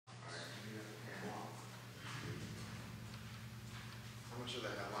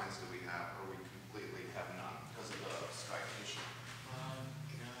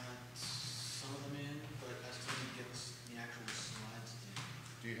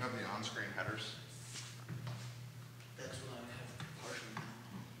you have the on-screen headers? That's what I have partially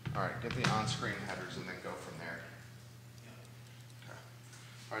now. All right, get the on-screen headers and then go from there. Okay.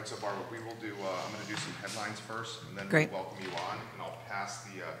 All right, so Barbara, we will do, I'm going to do some headlines first, and then Great. we'll welcome you on, and I'll pass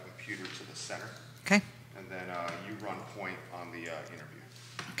the computer to the center. Okay. And then you run point on the interview.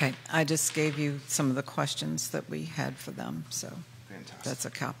 Okay. I just gave you some of the questions that we had for them, so Fantastic. that's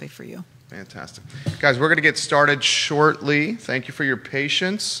a copy for you. Fantastic. Guys, we're going to get started shortly. Thank you for your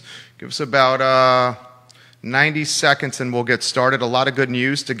patience. Give us about 90 seconds and we'll get started. A lot of good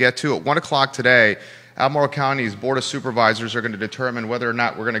news to get to. At 1 o'clock today, Albemarle County's Board of Supervisors are going to determine whether or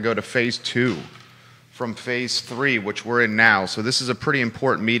not we're going to go to Phase 2 from Phase 3, which we're in now. So this is a pretty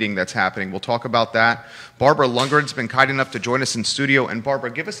important meeting that's happening. We'll talk about that. Barbara Lundgren's been kind enough to join us in studio. And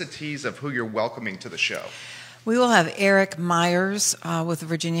Barbara, give us a tease of who you're welcoming to the show. We will have Eric Myers with the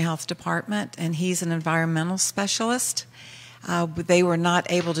Virginia Health Department, and he's an environmental specialist. They were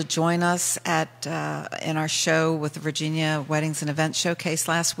not able to join us in our show with the Virginia Weddings and Events Showcase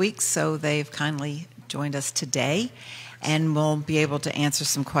last week, so they've kindly joined us today, and we'll be able to answer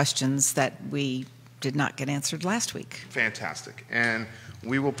some questions that we did not get answered last week. Fantastic. And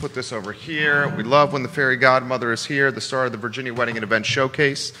we will put this over here. We love when the fairy godmother is here, the star of the Virginia Wedding and Event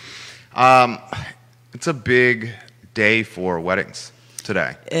Showcase. It's a big day for weddings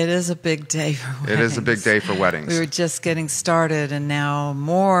today. It is a big day for weddings. It is a big day for weddings. We were just getting started, and now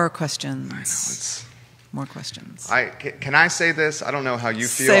more questions. I know, it's... More questions. Can I say this? I don't know how you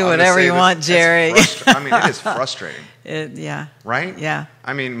feel. Say whatever you want, Jerry. I mean, it is frustrating. Yeah. Right? Yeah.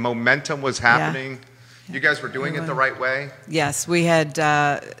 I mean, momentum was happening. Yeah. You guys were doing it the right way? Yes. We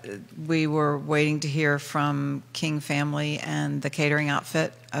were waiting to hear from King Family and the catering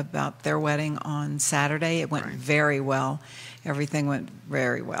outfit about their wedding on Saturday. It went very well. Everything went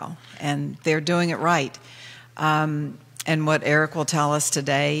very well. And they're doing it right. And what Eric will tell us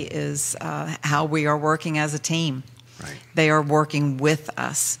today is how we are working as a team. Right. They are working with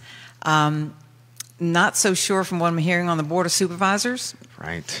us. Not so sure from what I'm hearing on the Board of Supervisors.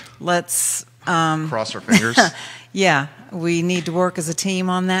 Right. Let's... cross our fingers. Yeah, we need to work as a team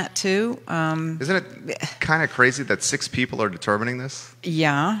on that, too. Isn't it kind of crazy that 6 people are determining this?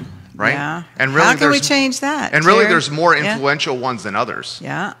 Yeah. Right? Yeah. And really how can we change that? And really, Jerry? there's more influential ones than others.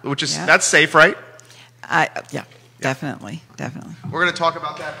 Yeah. Which is, that's safe, right? Yeah. Definitely. We're going to talk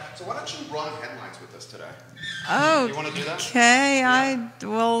about that. So why don't you run headlines with us today? Oh, you want to do that? Okay, yeah. I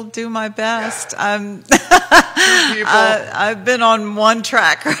will do my best. Yeah. I've been on one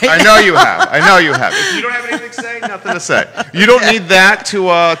track right I know you have. If you don't have anything to say, nothing to say. You don't need that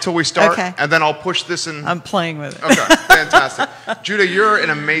till we start, and then I'll push this in. I'm playing with it. Okay, fantastic. Judah, you're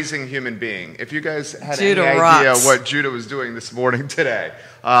an amazing human being. If you guys had any idea what Judah was doing this morning today,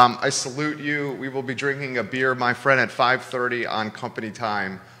 I salute you. We will be drinking a beer, my friend, at 5:30 on company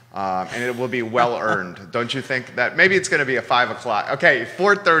time. And it will be well earned. Don't you think that? Maybe it's going to be a 5 o'clock. Okay,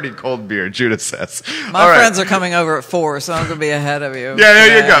 4:30 cold beer, Judah says. My friends are coming over at 4, so I'm going to be ahead of you. Yeah,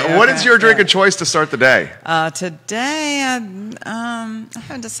 there you go. What is your drink of choice to start the day? Today, I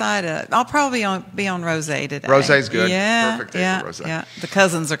haven't decided. I'll probably be on rosé today. Rosé's good. Yeah, Perfect day for rosé. Yeah, the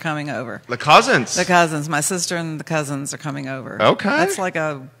cousins are coming over. The cousins? The cousins. My sister and the cousins are coming over. Okay. That's like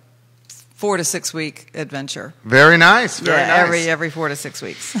a 4 to 6 week adventure. Very nice. Very nice. Every 4 to 6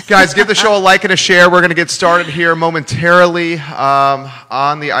 weeks. Guys, give the show a like and a share. We're going to get started here momentarily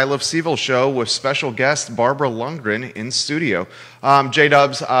on the I Love C-Ville show with special guest Barbara Lundgren in studio.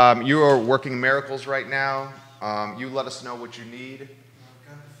 J-Dubs, you are working miracles right now. You let us know what you need. I've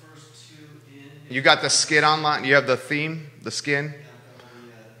got the first 2 in. You got the skin online. You have the theme, the skin.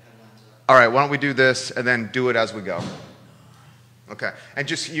 All right. Why don't we do this and then do it as we go. Okay, and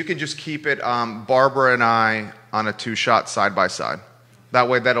you can just keep it, Barbara and I, on a 2-shot side by side. That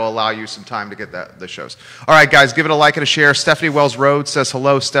way, that'll allow you some time to get the shows. All right, guys, give it a like and a share. Stephanie Wells Rhodes says,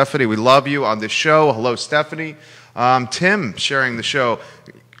 hello, Stephanie. We love you on this show. Hello, Stephanie. Tim sharing the show.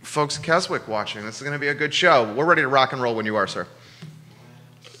 Folks in Keswick watching. This is going to be a good show. We're ready to rock and roll when you are, sir.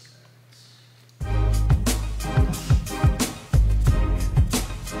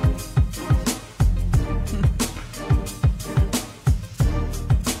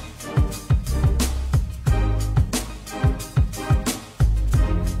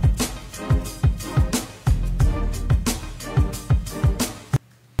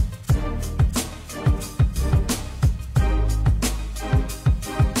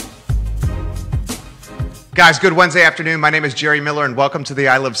 Guys, good Wednesday afternoon. My name is Jerry Miller, and welcome to the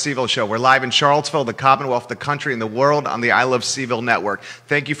I Love C-Ville show. We're live in Charlottesville, the Commonwealth, the country, and the world on the I Love C-Ville network.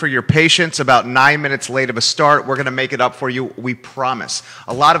 Thank you for your patience. About 9 minutes late of a start. We're going to make it up for you, we promise.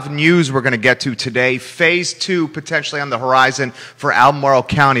 A lot of news we're going to get to today. Phase 2 potentially on the horizon for Albemarle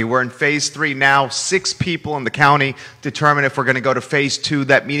County. We're in Phase 3 now. 6 people in the county determine if we're going to go to Phase 2.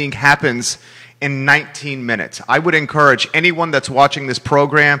 That meeting happens in 19 minutes. I would encourage anyone that's watching this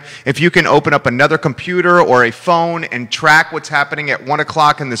program, if you can open up another computer or a phone and track what's happening at 1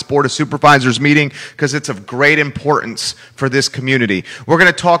 o'clock in this Board of Supervisors meeting, because it's of great importance for this community. We're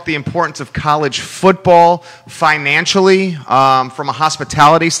going to talk the importance of college football financially, from a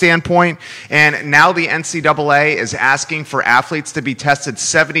hospitality standpoint, and now the NCAA is asking for athletes to be tested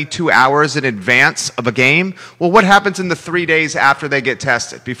 72 hours in advance of a game. Well, what happens in the 3 days after they get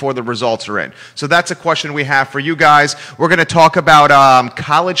tested, before the results are in? So that's a question we have for you guys. We're going to talk about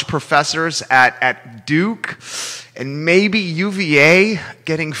college professors at Duke and maybe UVA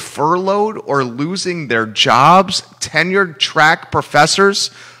getting furloughed or losing their jobs. Tenured track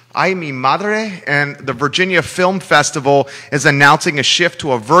professors. Ay mi madre. And the Virginia Film Festival is announcing a shift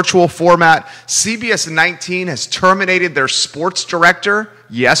to a virtual format. CBS 19 has terminated their sports director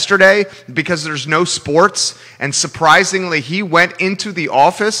yesterday because there's no sports, and surprisingly he went into the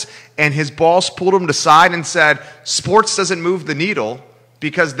office and his boss pulled him aside and said, sports doesn't move the needle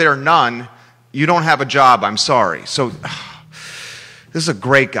because there are none. You don't have a job, I'm sorry. So this is a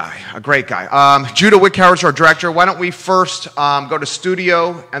great guy, Judah Wickhauer is our director. Why don't we first go to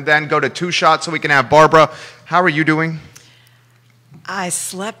studio and then go to Two Shot so we can have Barbara. How are you doing? I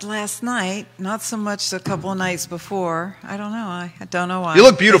slept last night, not so much a couple of nights before. I don't know. I don't know why. You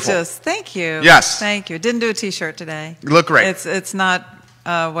look beautiful. Thank you. Yes. Thank you. Didn't do a T-shirt today. You look great. It's not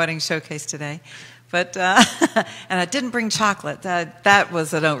a wedding showcase today. But, and I didn't bring chocolate. That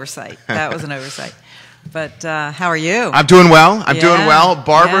was an oversight. But how are you? I'm doing well. Doing well.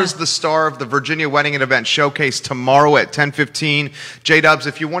 Barbara's the star of the Virginia Wedding and Event Showcase tomorrow at 10:15. J-Dubs,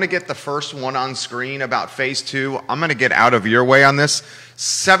 if you want to get the first one on screen about Phase 2, I'm going to get out of your way on this.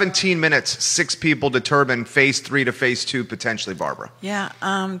 17 minutes, 6 people determine Phase 3 to Phase 2 potentially, Barbara. Yeah.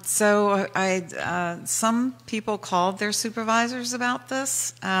 So some people called their supervisors about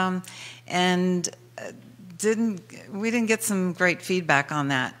this, and we didn't get some great feedback on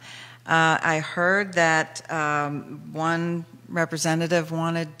that. I heard that one representative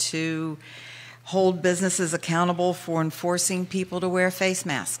wanted to hold businesses accountable for enforcing people to wear face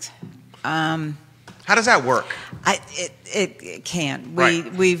masks. How does that work? It can.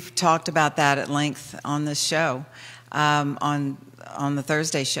 Right. We've talked about that at length on this show, on the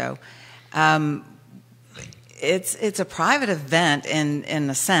Thursday show. It's a private event in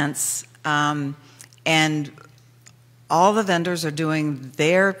a sense, and all the vendors are doing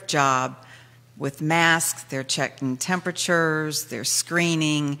their job with masks. They're checking temperatures. They're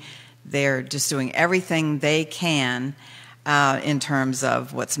screening. They're just doing everything they can in terms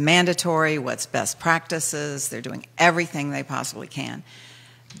of what's mandatory, what's best practices. They're doing everything they possibly can.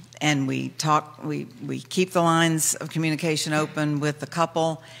 And we keep the lines of communication open with the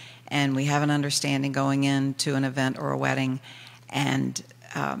couple, and we have an understanding going into an event or a wedding, and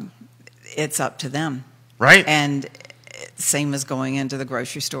it's up to them. Right. And same as going into the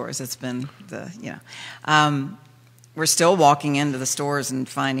grocery stores. It's been we're still walking into the stores and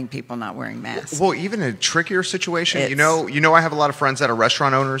finding people not wearing masks. Well, even a trickier situation, you know, I have a lot of friends that are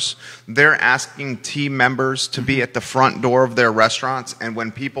restaurant owners. They're asking team members to be at the front door of their restaurants, and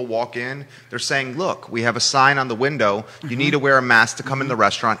when people walk in, they're saying, look, we have a sign on the window, you need to wear a mask to come in the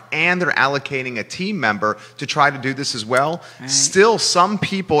restaurant, and they're allocating a team member to try to do this as well. Right. Still, some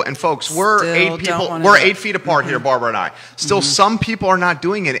people, and folks, we're 8 feet apart here, Barbara and I. Still, some people are not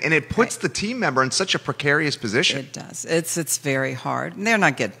doing it, and it puts the team member in such a precarious position. It does. It's very hard. And they're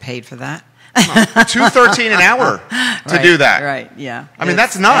not getting paid for that. $2.13 an hour to do that. Right, yeah. I mean,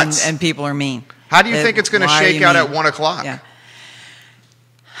 that's nuts. And people are mean. How do you think it's going to shake out at 1 o'clock? Yeah.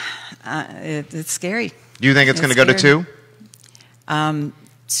 It's scary. Do you think it's going to go to 2?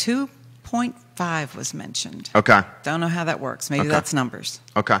 2.5 was mentioned. Okay. Don't know how that works. Maybe that's numbers.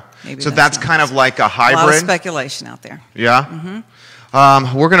 Okay. Maybe so that's kind of like a hybrid. A lot of speculation out there. Yeah?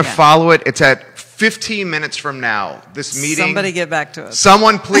 We're going to follow it. It's at 15 minutes from now, this meeting. Somebody get back to us.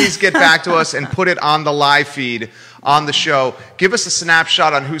 Someone please get back to us and put it on the live feed on the show. Give us a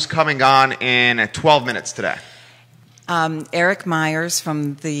snapshot on who's coming on in 12 minutes today. Eric Myers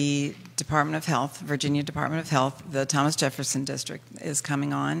from the Department of Health, Virginia Department of Health, the Thomas Jefferson District, is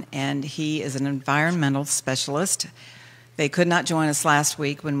coming on, and he is an environmental specialist. They could not join us last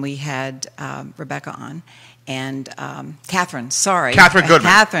week when we had Rebecca on. and Catherine, sorry. Catherine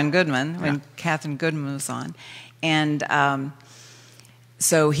Goodman. Catherine Goodman, when Catherine Goodman was on. And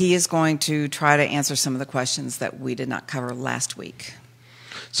so he is going to try to answer some of the questions that we did not cover last week.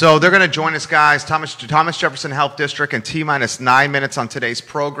 So they're going to join us, guys. Thomas Jefferson Health District and T-minus 9 minutes on today's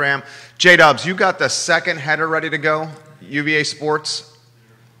program. J-Dubs, you got the second header ready to go? UVA Sports?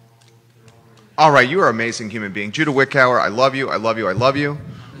 All right, you are an amazing human being. Judah Wickower, I love you, I love you, I love you.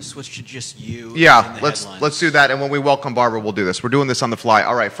 Switch to just you. Yeah, and let's do that. And when we welcome Barbara, we'll do this. We're doing this on the fly.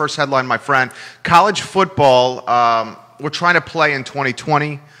 All right, first headline, my friend. College football, we're trying to play in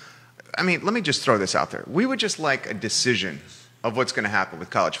 2020. I mean, let me just throw this out there. We would just like a decision of what's going to happen with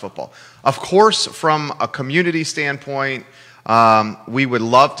college football. Of course, from a community standpoint, we would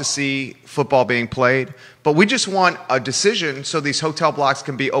love to see football being played, but we just want a decision so these hotel blocks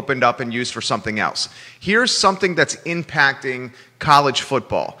can be opened up and used for something else. Here's something that's impacting college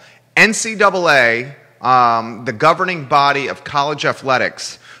football. NCAA, the governing body of college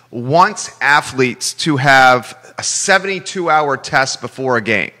athletics, wants athletes to have a 72-hour test before a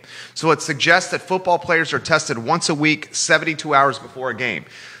game. So it suggests that football players are tested once a week, 72 hours before a game.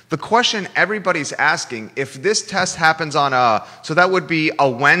 The question everybody's asking, if this test happens on so that would be a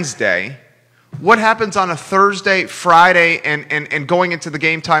Wednesday, what happens on a Thursday, Friday, and going into the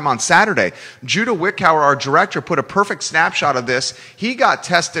game time on Saturday? Judah Wickower, our director, put a perfect snapshot of this. He got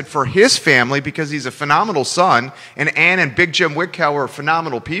tested for his family because he's a phenomenal son, and Ann and Big Jim Wickower are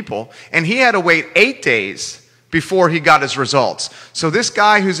phenomenal people, and he had to wait 8 days before he got his results. So this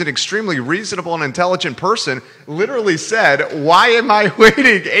guy, who's an extremely reasonable and intelligent person, literally said, why am I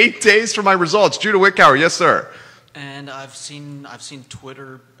waiting 8 days for my results? Judah Wickower, yes, sir. And I've seen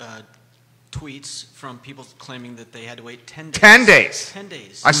Twitter tweets from people claiming that they had to wait 10 days. 10 days. 10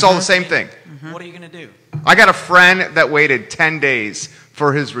 days. I saw the same thing. What are you going to do? I got a friend that waited 10 days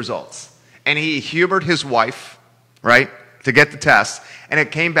for his results. And he humored his wife, right, to get the test. And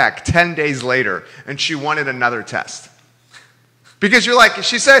it came back 10 days later, and she wanted another test. Because you're like,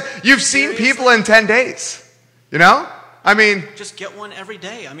 she said, you've seen people in 10 days. You know? I mean, just get one every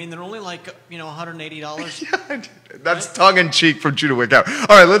day. I mean, they're only like, $180. Yeah, that's right? Tongue-in-cheek from Judah Wickower.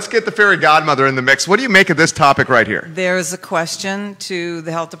 All right, let's get the fairy godmother in the mix. What do you make of this topic right here? There's a question to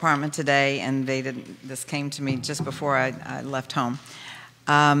the health department today, and this came to me just before I left home.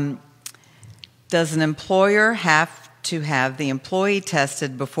 Does an employer have to have the employee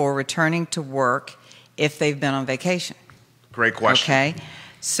tested before returning to work if they've been on vacation? Great question. Okay.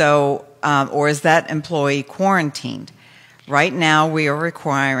 So, or is that employee quarantined? Right now, we are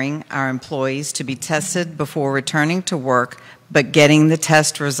requiring our employees to be tested before returning to work, but getting the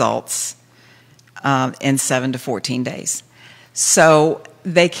test results in 7 to 14 days. So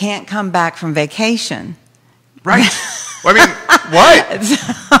they can't come back from vacation. Right. I mean,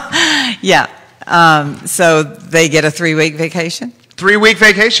 what? Yeah. So they get a 3-week vacation? 3-week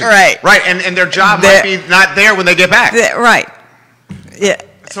vacation. Right. Right, and their job might be not there when they get back. Right. Yeah.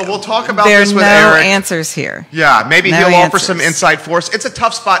 So we'll talk about this with Eric. There are no answers here. Yeah, maybe he'll offer some insight for us. It's a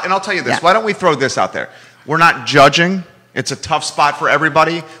tough spot, and I'll tell you this. Yeah. Why don't we throw this out there? We're not judging. It's a tough spot for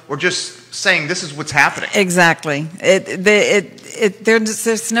everybody. We're just saying this is what's happening. Exactly.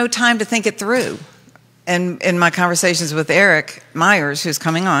 There's no time to think it through. And in my conversations with Eric Myers, who's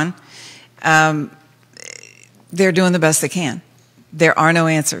coming on, they're doing the best they can. There are no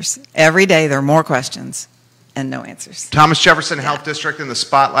answers. Every day there are more questions and no answers. Thomas Jefferson Health District in the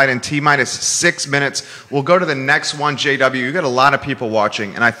spotlight in T-minus 6 minutes. We'll go to the next one, JW. You got a lot of people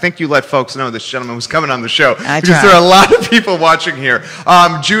watching, and I think you let folks know this gentleman was coming on the show. Because there are a lot of people watching here.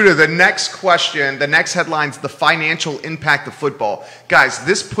 Judah, the next question, the next headline's the financial impact of football. Guys,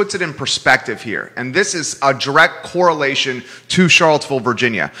 this puts it in perspective here, and this is a direct correlation to Charlottesville,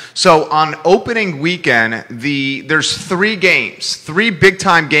 Virginia. So on opening weekend, there's 3 games, 3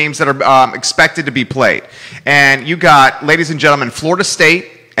 big-time games that are expected to be played. And you got, ladies and gentlemen, Florida State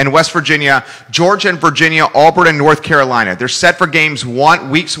and West Virginia, Georgia and Virginia, Auburn and North Carolina. They're set for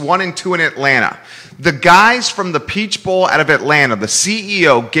weeks 1 and 2 in Atlanta. The guys from the Peach Bowl out of Atlanta, the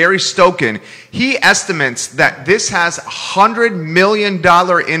CEO, Gary Stokan, he estimates that this has a $100 million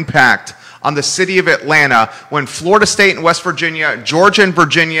impact on the city of Atlanta when Florida State and West Virginia, Georgia and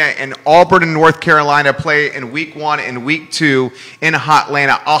Virginia, and Auburn and North Carolina play in week 1 and week 2 in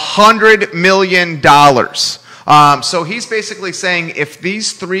Atlanta. $100 million. So he's basically saying if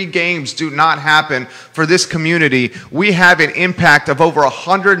these 3 games do not happen for this community, we have an impact of over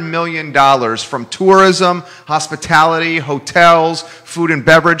 $100 million from tourism, hospitality, hotels, food and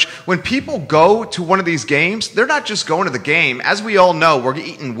beverage. When people go to one of these games, they're not just going to the game. As we all know, we're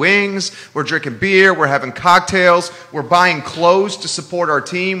eating wings, we're drinking beer, we're having cocktails, we're buying clothes to support our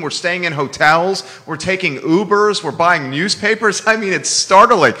team, we're staying in hotels, we're taking Ubers, we're buying newspapers. I mean, it's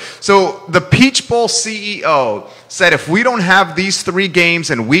startling. So the Peach Bowl CEO said if we don't have these 3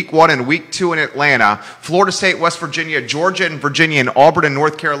 games in week 1 and week 2 in Atlanta, Florida State, West Virginia, Georgia and Virginia, and Auburn and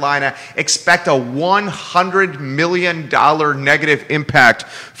North Carolina, expect a $100 million negative impact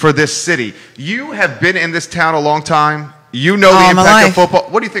for this city. You have been in this town a long time. You know the impact of football.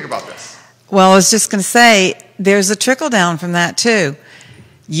 What do you think about this? Well, I was just going to say, there's a trickle down from that too.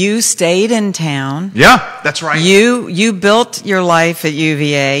 You stayed in town. Yeah, that's right. You built your life at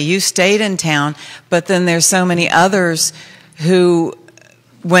UVA. You stayed in town, but then there's so many others who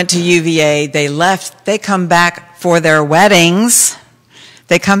went to UVA. They left. They come back for their weddings.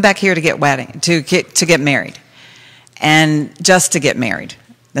 They come back here to get married, and just to get married.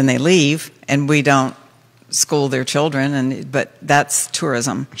 Then they leave, and we don't school their children, but that's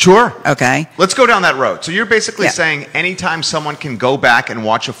tourism. Sure. Okay. Let's go down that road. So you're basically saying anytime someone can go back and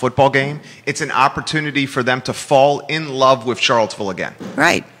watch a football game, it's an opportunity for them to fall in love with Charlottesville again.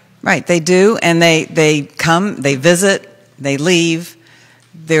 Right. Right. They do, and they come, they visit, they leave.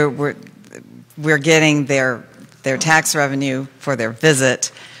 We're getting their tax revenue for their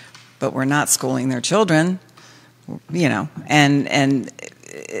visit, but we're not schooling their children, and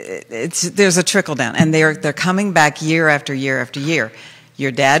there's a trickle down, and they're coming back year after year after year.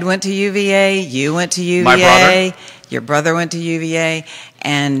 Your dad went to UVA, you went to UVA, my brother. Your brother went to UVA,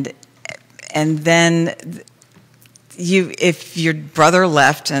 and then if your brother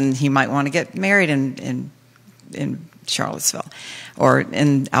left, and he might want to get married in Charlottesville or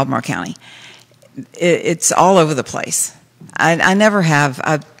in Albemarle County, it's all over the place. I never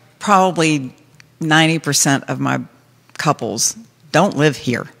have. Probably 90% of my couples don't live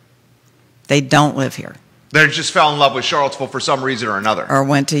here. They don't live here. They just fell in love with Charlottesville for some reason or another. Or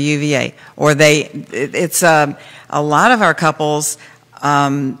went to UVA. Or it's a lot of our couples,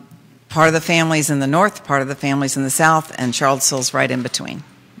 part of the family's in the north, part of the family's in the south, and Charlottesville's right in between.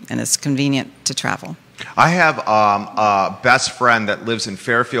 And it's convenient to travel. I have a best friend that lives in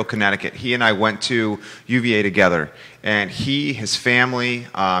Fairfield, Connecticut. He and I went to UVA together. And his family,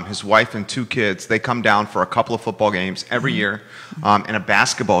 his wife and 2 kids, they come down for a couple of football games every year and a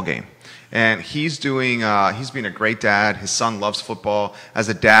basketball game. And he's being a great dad. His son loves football. As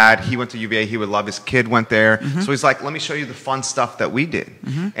a dad, he went to UVA. He would love his kid went there. So he's like, let me show you the fun stuff that we did.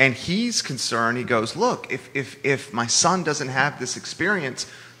 And he's concerned. He goes, look, if my son doesn't have this experience,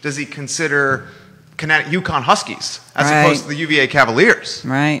 does he consider UConn Huskies as opposed to the UVA Cavaliers?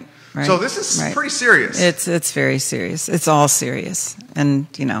 Right. Right, so this is pretty serious. It's very serious. It's all serious. And,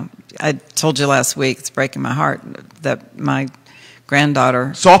 I told you last week, it's breaking my heart that my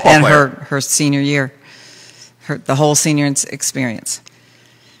granddaughter softball and player. her senior year, the whole senior experience,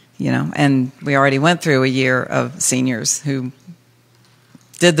 and we already went through a year of seniors who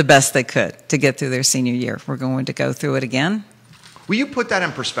did the best they could to get through their senior year. We're going to go through it again. Will you put that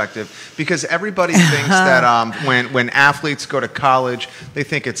in perspective? Because everybody thinks that when athletes go to college, they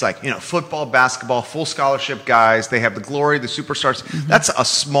think it's like, football, basketball, full scholarship guys. They have the glory, the superstars. That's a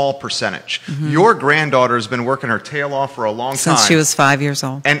small percentage. Your granddaughter has been working her tail off for a long time. Since she was 5 years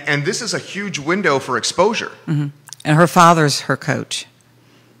old. And this is a huge window for exposure. And her father's her coach.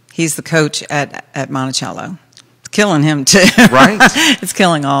 He's the coach at Monticello. It's killing him, too. Right. It's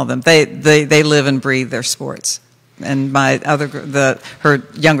killing all of them. They live and breathe their sports. And her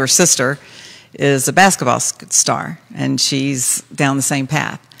younger sister is a basketball star, and she's down the same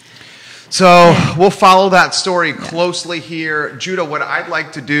path. So we'll follow that story closely here. Judah, what I'd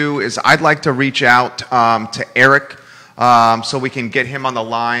like to do is I'd like to reach out to Eric so we can get him on the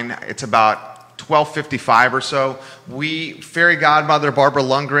line. It's about 12:55 or so. Fairy godmother Barbara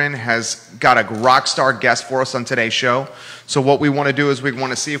Lundgren has got a rock star guest for us on today's show. So what we want to do is we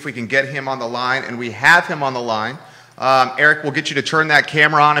want to see if we can get him on the line, and we have him on the line. Eric, we'll get you to turn that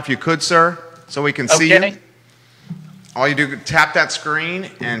camera on if you could, sir, so we can see you. All you do, tap that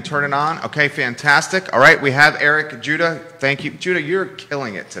screen and turn it on. Okay, fantastic. All right, we have Eric. Judah, thank you. Judah, you're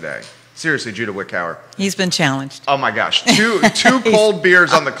killing it today. Seriously, Judah Wickhauer. He's been challenged. Oh, my gosh. Two cold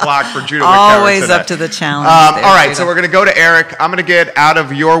beers on the clock for Judah Wickhauer Always today. Up to the challenge. All right, so we're going to go to Eric. I'm going to get out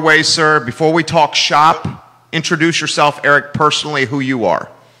of your way, sir. Before we talk shop, introduce yourself, Eric, personally, who you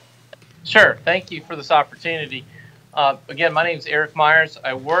are. Sure. Thank you for this opportunity. Again, my name is Eric Myers.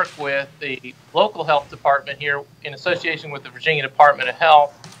 I work with the local health department here in association with the Virginia Department of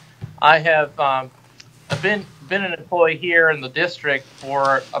Health. I have I've been an employee here in the district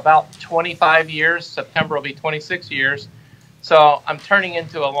for about 25 years. September will be 26 years. So I'm turning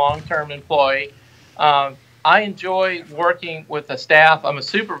into a long-term employee. I enjoy working with the staff. I'm a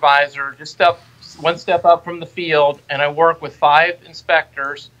supervisor, just one step up from the field, and I work with 5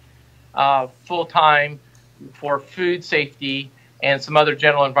 inspectors full-time for food safety and some other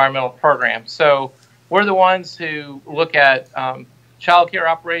general environmental programs. So we're the ones who look at child care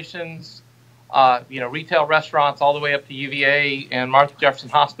operations, retail restaurants all the way up to UVA and Martha Jefferson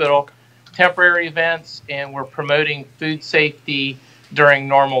Hospital, temporary events, and we're promoting food safety during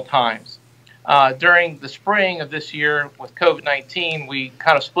normal times. During the spring of this year with COVID-19, we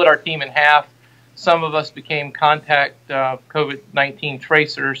kind of split our team in half. Some of us became contact COVID-19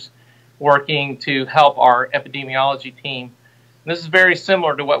 tracers working to help our epidemiology team. And this is very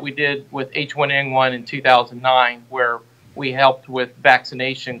similar to what we did with H1N1 in 2009, where we helped with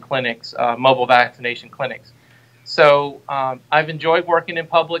vaccination clinics, mobile vaccination clinics. So I've enjoyed working in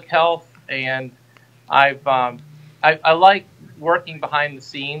public health, and I like working behind the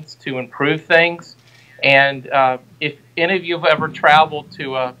scenes to improve things. And if any of you have ever traveled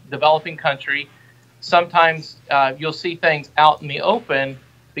to a developing country, sometimes you'll see things out in the open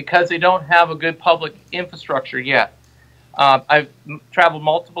because they don't have a good public infrastructure yet. I've traveled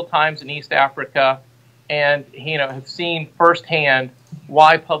multiple times in East Africa, and have seen firsthand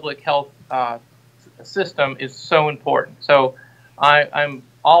why public health system is so important. So I'm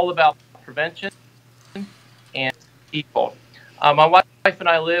all about prevention and people. My wife and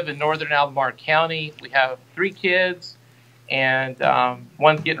I live in northern Albemarle County. We have 3 kids, and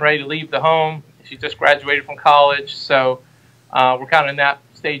one's getting ready to leave the home. She just graduated from college, so we're kind of in that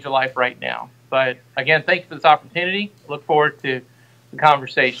stage of life right now. But again, thank you for this opportunity. Look forward to the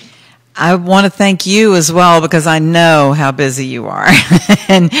conversation. I want to thank you as well, because I know how busy you are,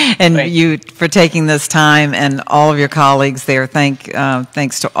 and you for taking this time, and all of your colleagues there.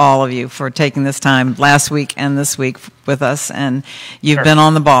 Thanks to all of you for taking this time last week and this week with us, and you've been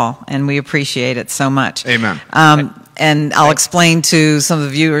on the ball, and we appreciate it so much. Amen. And I'll explain to some of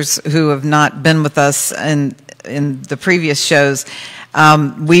the viewers who have not been with us in the previous shows.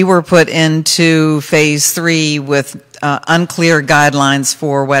 We were put into phase 3 with unclear guidelines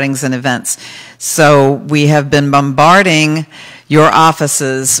for weddings and events. So we have been bombarding your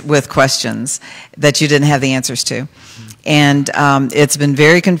offices with questions that you didn't have the answers to. And it's been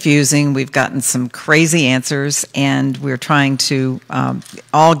very confusing. We've gotten some crazy answers, and we're trying to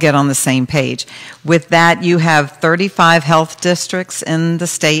all get on the same page. With that, you have 35 health districts in the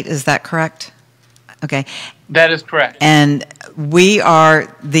state. Is that correct? Okay. That is correct. And we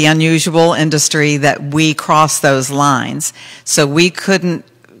are the unusual industry that we cross those lines. So we couldn't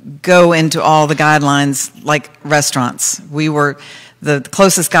go into all the guidelines like restaurants. The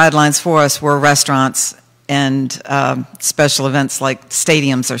closest guidelines for us were restaurants and special events like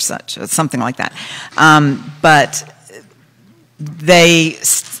stadiums or something like that. But they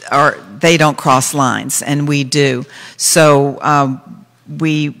don't cross lines, and we do. So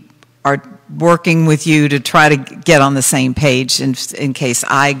we are working with you to try to get on the same page in case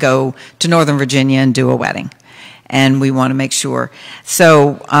I go to Northern Virginia and do a wedding. And we want to make sure.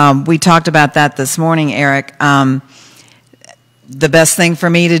 So we talked about that this morning, Eric. The best thing for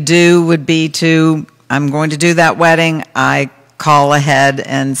me to do would be I'm going to do that wedding. I call ahead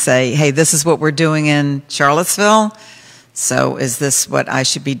and say, hey, this is what we're doing in Charlottesville. So is this what I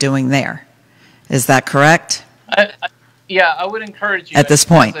should be doing there? Is that correct? Yeah, I would encourage you, at this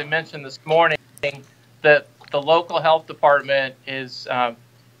point, as I mentioned this morning, that the local health department is,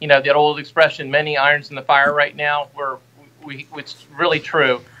 that old expression, many irons in the fire right now, it's really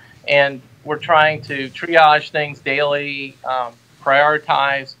true. And we're trying to triage things daily,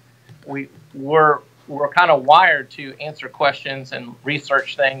 prioritize. We're kind of wired to answer questions and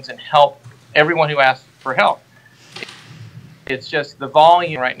research things and help everyone who asks for help. It's just the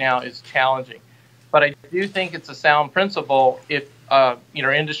volume right now is challenging. But I do think it's a sound principle if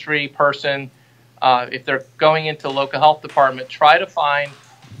industry person, if they're going into local health department, try to find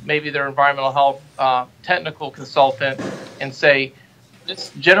maybe their environmental health technical consultant and say,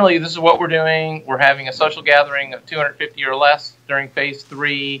 generally this is what we're doing. We're having a social gathering of 250 or less during phase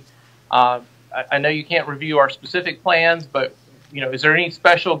 3. I know you can't review our specific plans, but is there any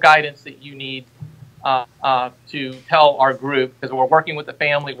special guidance that you need to tell our group? Because we're working with the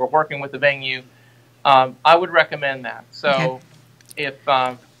family, we're working with the venue. I would recommend that. So if,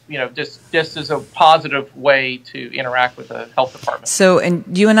 just as a positive way to interact with the health department. So,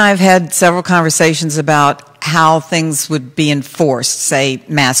 and you and I have had several conversations about how things would be enforced, say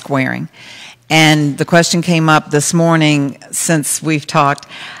mask wearing. And the question came up this morning since we've talked.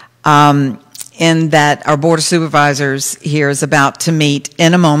 in that our Board of Supervisors here is about to meet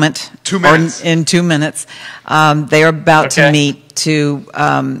in a moment. 2 minutes. Or in 2 minutes. They are about to meet to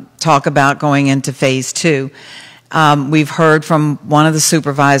talk about going into phase 2. We've heard from one of the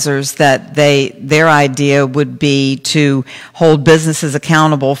supervisors that their idea would be to hold businesses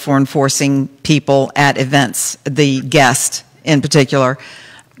accountable for enforcing people at events, the guest in particular,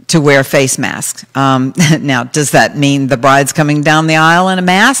 to wear face masks. Now, does that mean the bride's coming down the aisle in a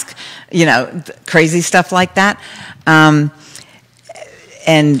mask? You know, crazy stuff like that.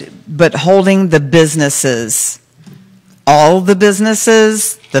 But holding the businesses, all the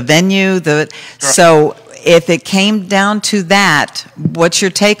businesses, the venue, so if it came down to that, what's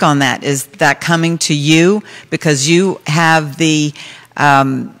your take on that? Is that coming to you because you have the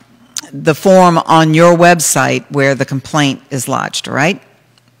form on your website where the complaint is lodged, right?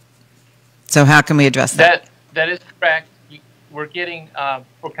 So how can we address that? That is correct. We're getting,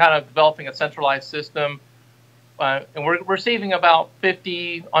 we're kind of developing a centralized system, and we're receiving about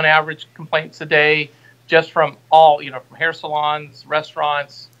 50 on average complaints a day, just from all, from hair salons,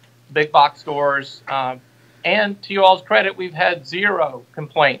 restaurants, big box stores, and to you all's credit, we've had 0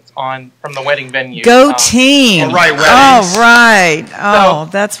 complaints from the wedding venue. Go team! All right, weddings. All right. Oh,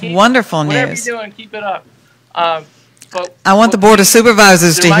 So, that's wonderful news. Whatever you're doing, keep it up. But I want the Board of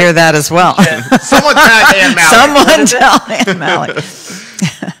Supervisors to hear that as well. Someone tag Ann Malley. Someone tell Ann Malley.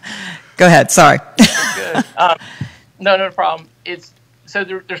 Go ahead. Sorry. Good. No problem. So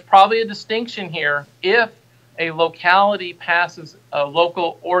there's probably a distinction here. If a locality passes a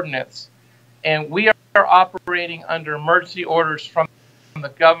local ordinance, and we are operating under emergency orders from the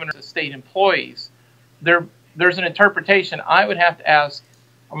governor to state employees, there's an interpretation I would have to ask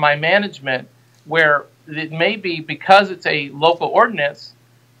my management where it may be because it's a local ordinance.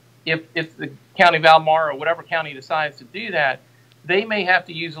 If the county of Albemarle or whatever county decides to do that, they may have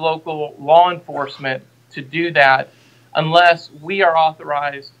to use local law enforcement to do that unless we are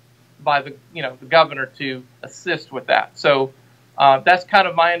authorized by the governor to assist with that. So that's kind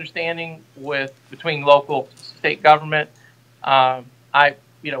of my understanding between local state government.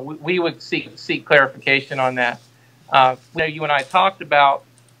 We would seek clarification on that. You and I talked about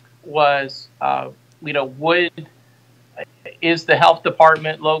was is the health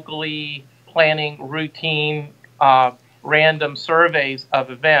department locally planning routine random surveys of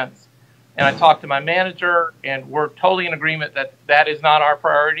events? And I talked to my manager, and we're totally in agreement that is not our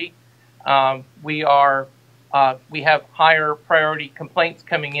priority. We have higher priority complaints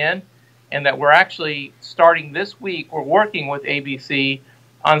coming in, and that we're actually starting this week. We're working with ABC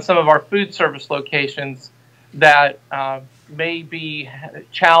on some of our food service locations that may be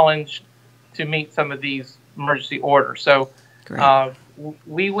challenged to meet some of these emergency orders. So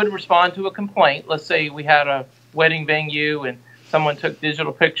we would respond to a complaint. Let's say we had a wedding venue and someone took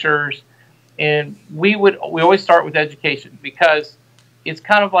digital pictures, and we always start with education, because it's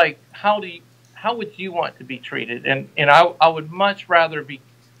kind of like, how would you want to be treated? And I would much rather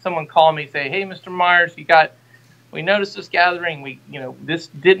someone call me and say, hey, Mr. Myers, we noticed this gathering. This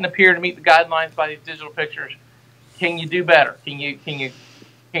didn't appear to meet the guidelines by these digital pictures. Can you do better? Can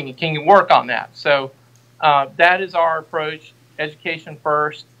you work on that? So that is our approach. Education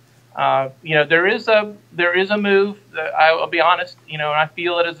first. There is a move. I'll be honest. And I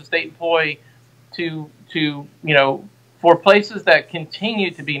feel it as a state employee to for places that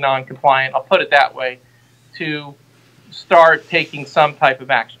continue to be non-compliant, I'll put it that way, to start taking some type of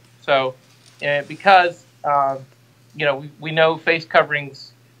action. So, because we know face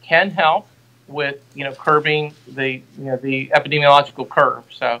coverings can help with curbing the epidemiological curve.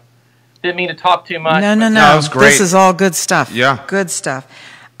 So, didn't mean to talk too much. No. That was great. This is all good stuff. Yeah, good stuff.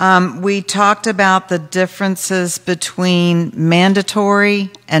 We talked about the differences between mandatory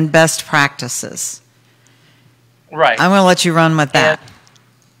and best practices. Right. I'm going to let you run with that.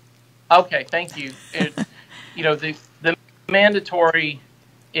 Okay, thank you. The mandatory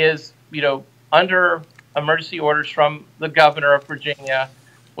is, under emergency orders from the governor of Virginia,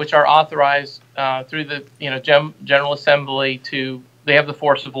 which are authorized through the General Assembly they have the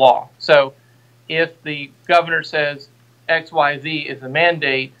force of law. So if the governor says XYZ is a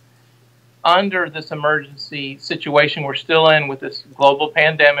mandate, under this emergency situation we're still in with this global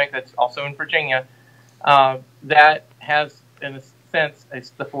pandemic that's also in Virginia, that has, in a sense,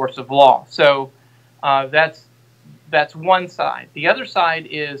 it's the force of law. So that's one side. The other side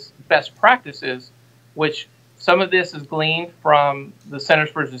is best practices, which some of this is gleaned from the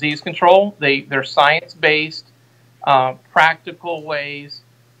Centers for Disease Control. They're science-based, practical ways,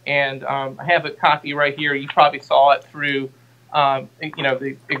 and I have a copy right here. You probably saw it through,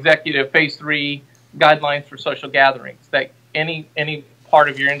 the executive phase 3 guidelines for social gatherings. That any part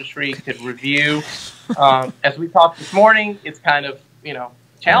of your industry could review. As we talked this morning, it's kind of,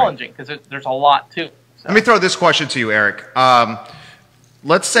 challenging because there's a lot to it. So. Let me throw this question to you, Eric.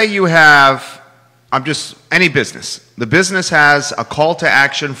 Let's say you have, any business. The business has a call to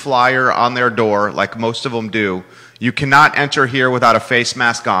action flyer on their door, like most of them do. You cannot enter here without a face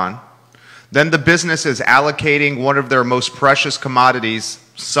mask on. Then the business is allocating one of their most precious commodities,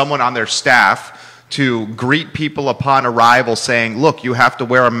 someone on their staff, to greet people upon arrival saying, look, you have to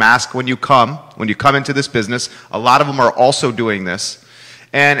wear a mask when you come into this business. A lot of them are also doing this.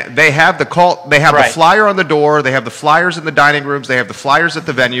 And they have the flyer on the door, they have the flyers in the dining rooms, they have the flyers at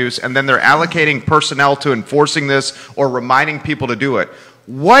the venues, and then they're allocating personnel to enforcing this or reminding people to do it.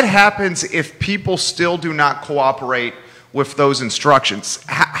 What happens if people still do not cooperate with those instructions?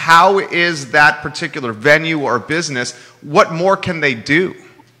 How is that particular venue or business, what more can they do?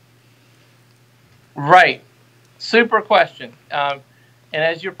 Right. Super question. And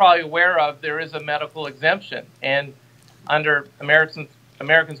as you're probably aware of, there is a medical exemption. And under Americans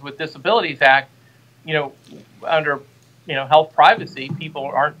with Disabilities Act, under, health privacy, people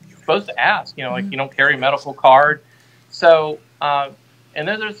aren't supposed to ask, like you don't carry a medical card. So, and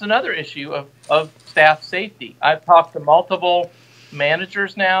then there's another issue of staff safety. I've talked to multiple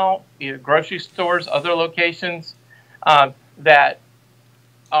managers now, grocery stores, other locations, that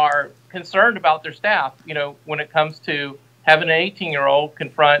are concerned about their staff, when it comes to having an 18-year-old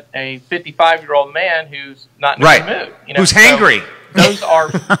confront a 55-year-old man who's not in a good mood. Who's hangry. So those are,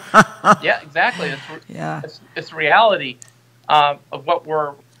 yeah, exactly. It's reality of what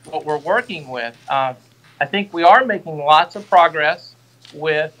we're working with. I think we are making lots of progress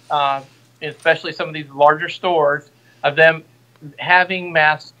with, especially some of these larger stores, of them having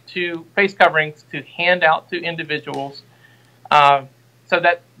masks face coverings to hand out to individuals. So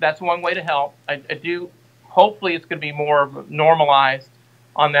that's one way to help. I do. Hopefully, it's going to be more normalized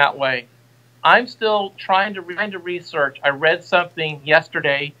on that way. I'm still trying to research. I read something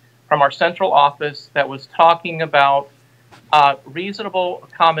yesterday from our central office that was talking about reasonable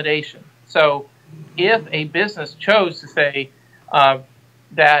accommodation. So, if a business chose to say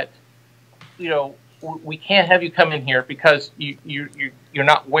that, we can't have you come in here because you're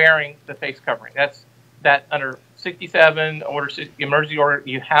not wearing the face covering. That under 67 emergency order,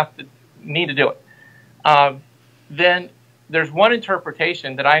 you need to do it. Then there's one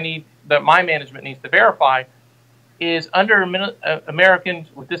interpretation that my management needs to verify is under Americans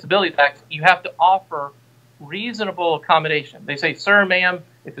with Disabilities Act, you have to offer reasonable accommodation. They say, sir, ma'am,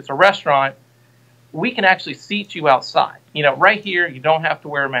 if it's a restaurant, we can actually seat you outside. Right here, you don't have to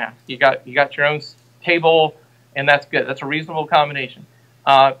wear a mask. You got your own table, and that's good. That's a reasonable accommodation.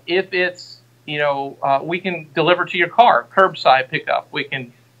 If it's we can deliver to your car, curbside pickup. We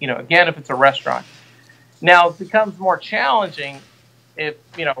can, again, if it's a restaurant. Now, it becomes more challenging if,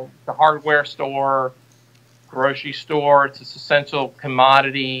 the hardware store, grocery store, it's an essential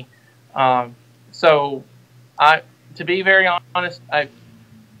commodity. So, to be very honest,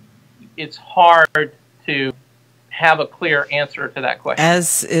 it's hard to have a clear answer to that question.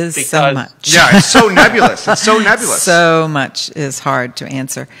 As is so much. Yeah, it's so nebulous. It's so nebulous. So much is hard to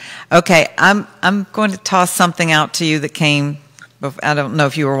answer. Okay, I'm going to toss something out to you that came. I don't know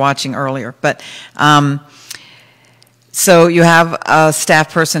if you were watching earlier, but so you have a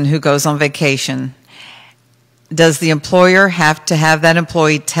staff person who goes on vacation. Does the employer have to have that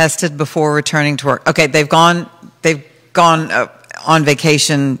employee tested before returning to work? Okay, they've gone on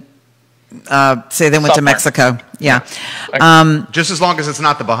vacation. Say they went to Mexico. Yeah. Just as long as it's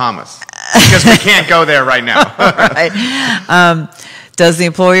not the Bahamas, because we can't go there right now. Right. Does the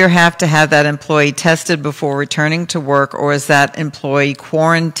employer have to have that employee tested before returning to work, or is that employee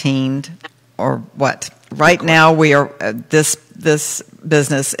quarantined, or what? Right now, we are this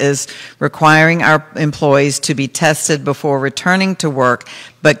business is requiring our employees to be tested before returning to work,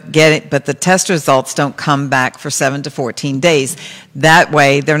 but the test results don't come back for 7 to 14 days. That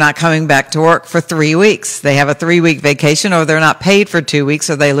way, they're not coming back to work for 3 weeks. They have a 3-week vacation, or they're not paid for 2 weeks,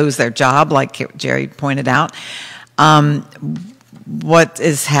 or they lose their job, like Jerry pointed out. What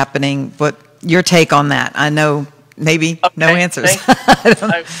is happening? What your take on that? I know maybe no answers.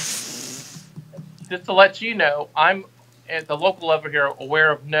 Just to let you know, I'm at the local level here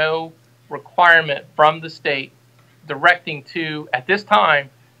aware of no requirement from the state directing at this time,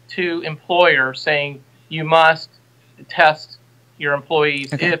 to employers saying you must test your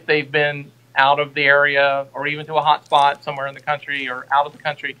employees if they've been out of the area or even to a hot spot somewhere in the country or out of the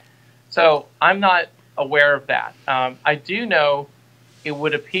country. So I'm not aware of that. I do know it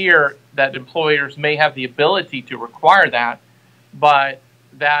would appear that employers may have the ability to require that, but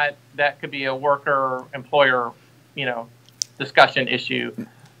that could be a worker-employer, discussion issue.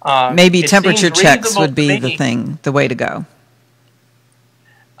 Maybe It temperature seems checks reasonable would be to me. the way to go.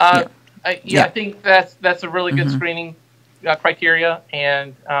 I Yeah. think that's a really good screening criteria.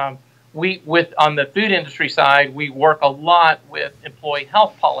 And on the food industry side, we work a lot with employee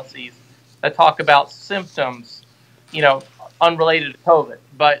health policies that talk about symptoms, unrelated to COVID.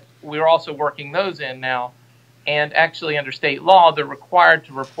 But we're also working those in now. And actually, under state law, they're required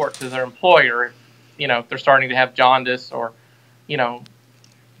to report to their employer, if they're starting to have jaundice or,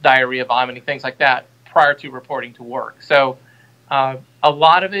 diarrhea, vomiting, things like that, prior to reporting to work. So a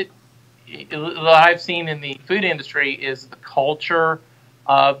lot of it that I've seen in the food industry is the culture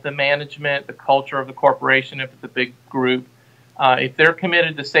of the management, the culture of the corporation, if it's a big group. If they're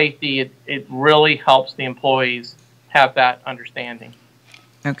committed to safety, it really helps the employees have that understanding.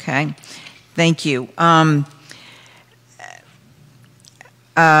 Okay. Thank you.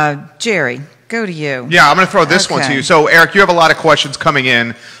 Jerry, go to you. Yeah, I'm going to throw this one to you. So, Eric, you have a lot of questions coming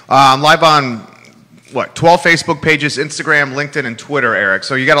in. Live on, 12 Facebook pages, Instagram, LinkedIn, and Twitter, Eric.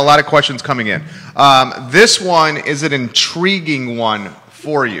 So you got a lot of questions coming in. This one is an intriguing one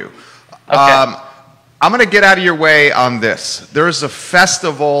for you. Okay. I'm going to get out of your way on this. There's a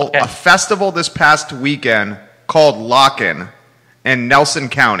festival this past weekend called Lock-In in Nelson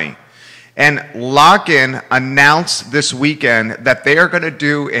County. And Lock-In announced this weekend that they are going to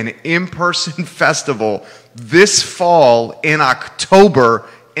do an in-person festival this fall in October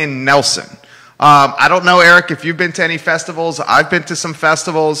in Nelson. I don't know, Eric, if you've been to any festivals. I've been to some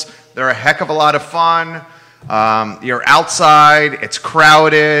festivals. They're a heck of a lot of fun. You're outside. It's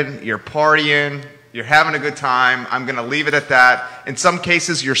crowded. You're partying. You're having a good time. I'm going to leave it at that. In some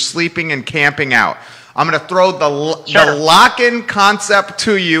cases, you're sleeping and camping out. I'm going to throw the lock-in concept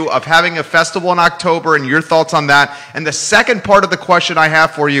to you of having a festival in October and your thoughts on that. And the second part of the question I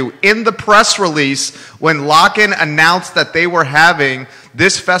have for you, in the press release, when Lock-In announced that they were having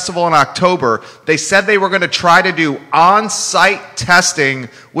this festival in October, they said they were going to try to do on-site testing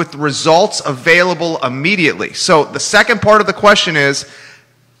with results available immediately. So the second part of the question is,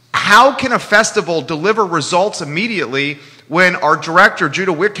 how can a festival deliver results immediately when our director,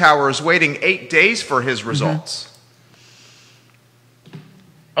 Judah Wickhauer, is waiting 8 days for his results?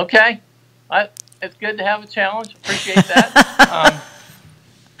 Okay. It's good to have a challenge. Appreciate that.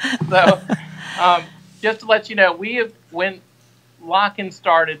 Just to let you know, when Lock-In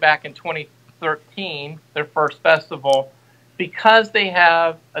started back in 2013, their first festival, because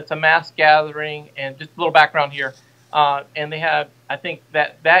it's a mass gathering, and just a little background here, and they had, I think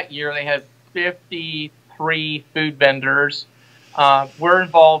that year they had 53 food vendors. We're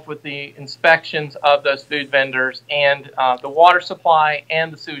involved with the inspections of those food vendors and the water supply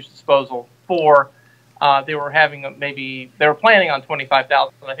and the sewage disposal they were planning on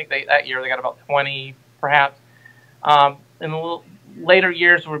 25,000. I think that year they got about 20 perhaps. In the later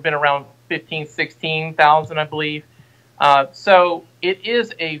years we've been around 15, 16,000, I believe. So it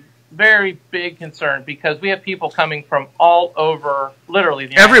is a very big concern because we have people coming from all over, literally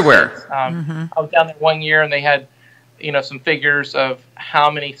the United everywhere. States. I was down there one year and they had some figures of how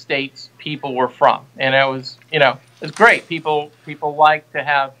many states people were from, and it was great. People like to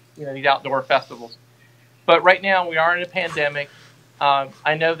have these outdoor festivals, but right now we are in a pandemic.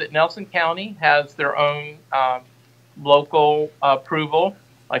 I know that Nelson County has their own local approval,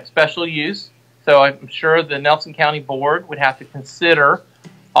 like special use. So I'm sure the Nelson County Board would have to consider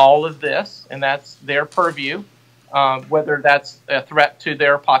all of this, and that's their purview, whether that's a threat to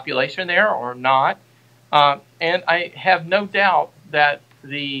their population there or not. And I have no doubt that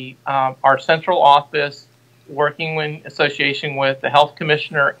our central office, working in association with the health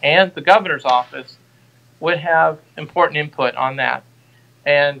commissioner and the governor's office, would have important input on that.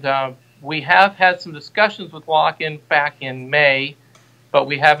 And we have had some discussions with Lock-In back in May, but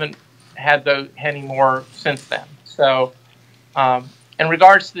we haven't had any more since then. So in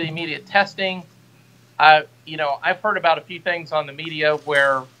regards to the immediate testing, I've heard about a few things on the media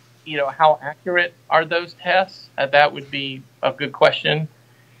where how accurate are those tests? That would be a good question.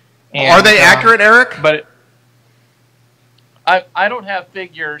 And, are they accurate, Eric? But I don't have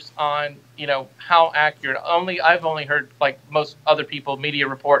figures on how accurate. I've only heard, like most other people, media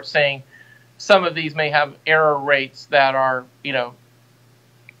reports saying some of these may have error rates that are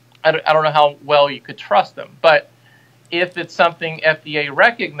I don't know how well you could trust them. But if it's something FDA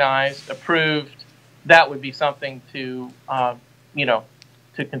recognized, approved, that would be something to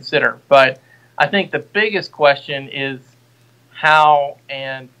to consider. But I think the biggest question is how,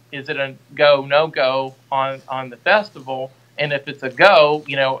 and is it a go, no go on the festival? And if it's a go,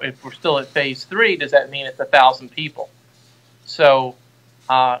 if we're still at phase 3, does that mean it's 1,000 people? So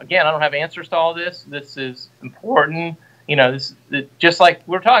again, I don't have answers to all this. This is important. just like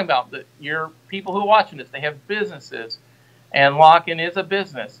we're talking about, that your people who are watching this, they have businesses, and lock-in is a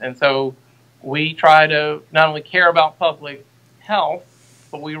business. And so we try to not only care about public health,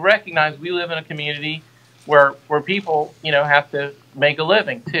 but we recognize we live in a community where people, have to make a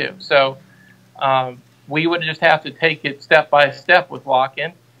living too. So we would just have to take it step by step with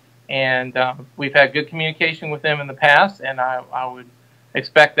lock-in. And we've had good communication with them in the past, and I would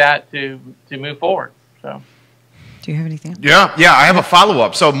expect that to move forward. So. Do you have anything? Yeah, I have a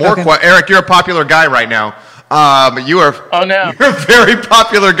follow-up. So Eric, you're a popular guy right now. You are. Oh no, you're a very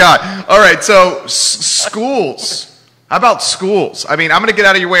popular guy. All right, so schools. How about schools? I mean, I'm going to get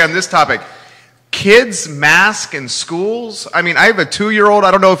out of your way on this topic. Kids mask in schools. I mean, I have a 2-year-old.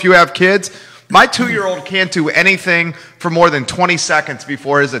 I don't know if you have kids. My 2-year-old can't do anything for more than 20 seconds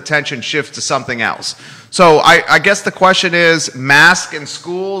before his attention shifts to something else. So I guess the question is, mask in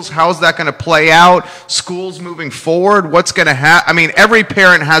schools, how's that going to play out? Schools moving forward, what's going to happen? I mean, every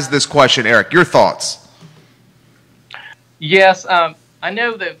parent has this question. Eric, your thoughts? Yes, I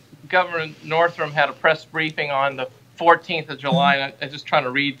know that Governor Northam had a press briefing on the 14th of July, and I'm just trying to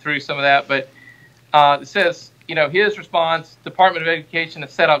read through some of that, but it says, his response, Department of Education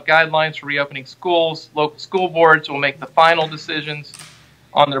has set out guidelines for reopening schools. Local school boards will make the final decisions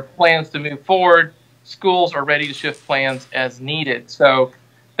on their plans to move forward. Schools are ready to shift plans as needed. So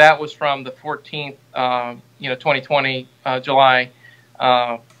that was from the 14th, 2020, July,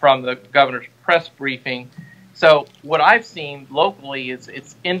 from the governor's press briefing. So what I've seen locally is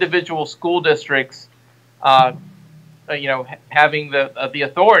it's individual school districts having the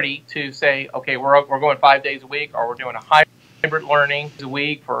authority to say, okay, we're going 5 days a week, or we're doing a hybrid learning a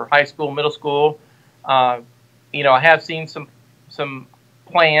week for high school, middle school. I have seen some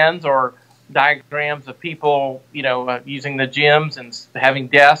plans or diagrams of people, using the gyms and having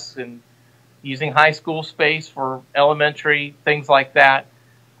desks and using high school space for elementary, things like that.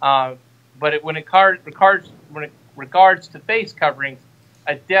 But when it regards to face coverings,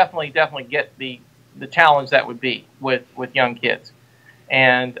 I definitely get the challenge that would be with young kids.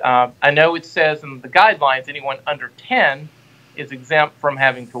 And I know it says in the guidelines anyone under 10 is exempt from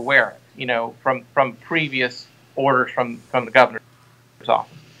having to wear it, from previous orders from the governor's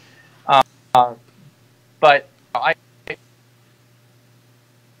office. But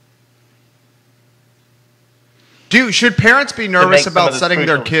should parents be nervous about sending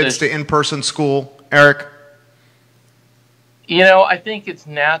their kids to in-person school, Eric? I think it's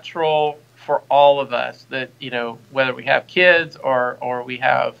natural for all of us that, whether we have kids or we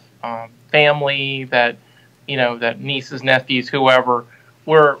have family that, that nieces, nephews, whoever,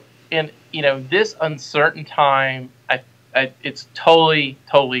 we're in, this uncertain time. It's totally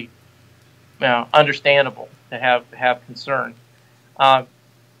understandable to have concern. I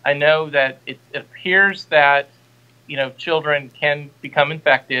know that it appears that, children can become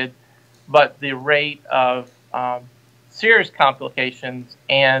infected, but the rate of serious complications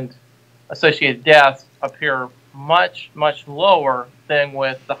and associated deaths appear much, much lower than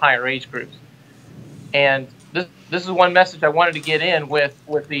with the higher age groups. And this is one message I wanted to get in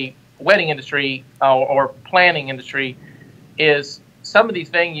with the wedding industry or planning industry is some of these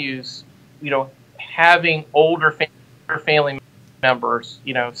venues, having older family members,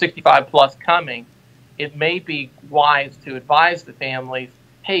 65 plus coming, it may be wise to advise the families,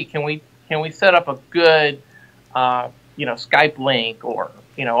 hey, can we set up a good, Skype link or,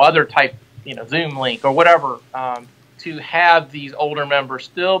 other type, Zoom link or whatever, to have these older members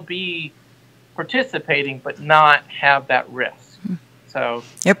still be participating but not have that risk. So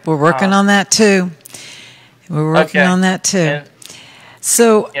yep, we're working on that too. We're working on that too.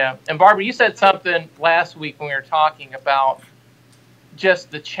 And, and Barbara, you said something last week when we were talking about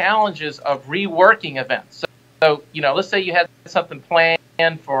just the challenges of reworking events. So let's say you had something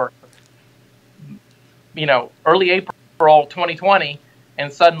planned for, early April 2020,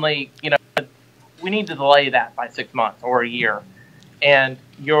 and suddenly, we need to delay that by 6 months or a year, and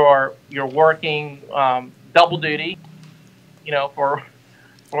you're working double duty, for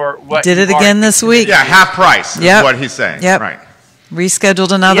what did it again this week. Yeah, half price is what he's saying. Yep. Right.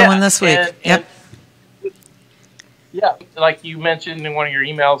 Rescheduled another one this week. And like you mentioned in one of your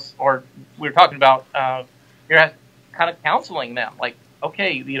emails, or we were talking about, you're kind of counseling them, like,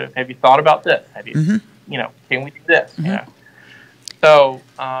 okay, have you thought about this? Have you, can we do this? So,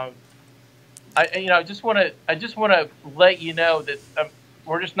 I just want to let you know that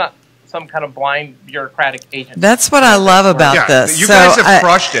we're just not some kind of blind bureaucratic agent. That's what I love about this. You guys have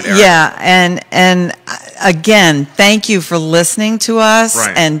crushed it, Eric. Yeah, and again, thank you for listening to us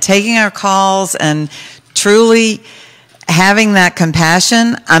and taking our calls and truly having that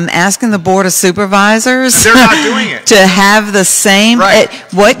compassion, I'm asking the Board of Supervisors They're not doing it. to have the same. Right.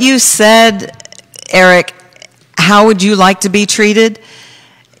 What you said, Eric, how would you like to be treated?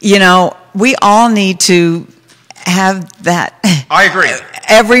 You know, we all need to have that. I agree.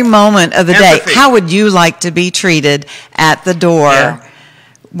 Every moment of the Empathy. day. How would you like to be treated at the door? Yeah.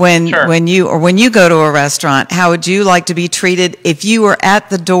 When Sure. when you go to a restaurant, how would you like to be treated if you were at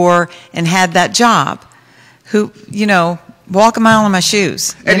the door and had that job? Who, you know, walk a mile in my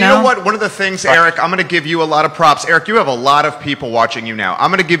shoes. And you know what? One of the things, Eric, I'm going to give you a lot of props. Eric, you have a lot of people watching you now.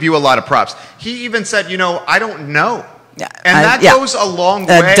 I'm going to give you a lot of props. He even said, you know, I don't know. Yeah, And that goes a long way.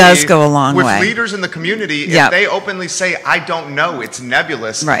 That does go a long way. With leaders in the community, if they openly say, I don't know, it's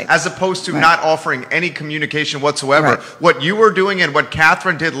nebulous, Right. as opposed to not offering any communication whatsoever. Right. What you were doing and what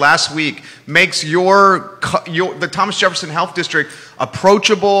Catherine did last week makes the Thomas Jefferson Health District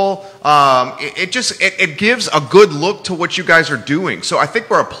approachable. It gives a good look to what you guys are doing. So I think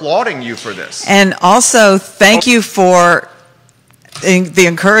we're applauding you for this. And also, thank you for the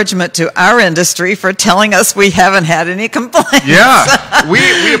encouragement to our industry for telling us we haven't had any complaints. Yeah,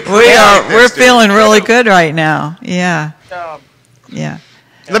 we're feeling really good right now. Yeah, yeah.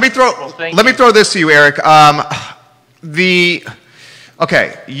 Let me throw this to you, Eric.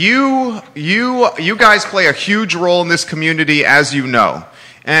 Okay, you guys play a huge role in this community, as you know.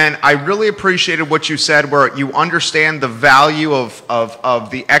 And I really appreciated what you said, where you understand the value of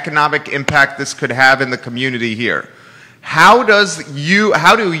the economic impact this could have in the community here. How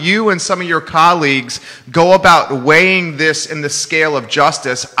do you and some of your colleagues go about weighing this in the scale of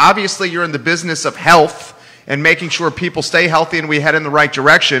justice? Obviously, you're in the business of health and making sure people stay healthy and we head in the right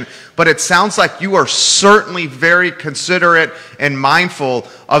direction, but it sounds like you are certainly very considerate and mindful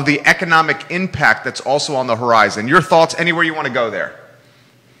of the economic impact that's also on the horizon. Your thoughts, anywhere you want to go there?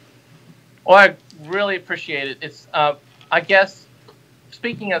 Well, I really appreciate it. It's, I guess,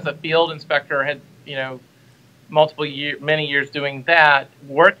 speaking as a field inspector, I had, many years doing that,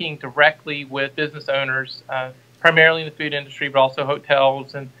 working directly with business owners, primarily in the food industry, but also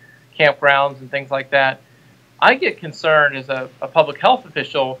hotels and campgrounds and things like that. I get concerned as a public health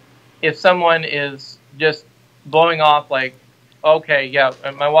official if someone is just blowing off like, okay, yeah,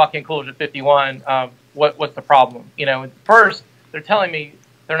 my walk-in cooler's at 51. What's the problem? First, they're telling me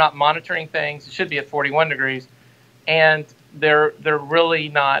they're not monitoring things. It should be at 41 degrees. And they're really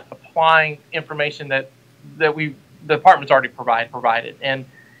not applying information that the department's already provided. And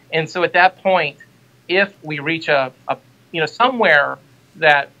so at that point, if we reach somewhere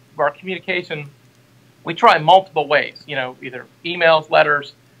that our communication, we try multiple ways, either emails,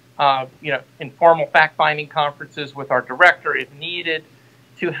 letters, informal fact-finding conferences with our director if needed,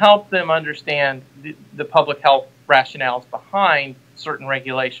 to help them understand the public health rationales behind certain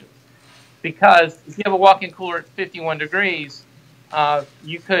regulations. Because if you have a walk-in cooler at 51 degrees,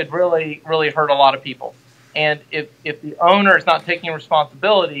 you could really, really hurt a lot of people. And if the owner is not taking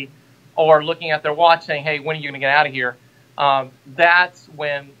responsibility or looking at their watch saying, hey, when are you going to get out of here? That's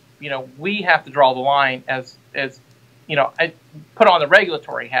when, we have to draw the line as I put on the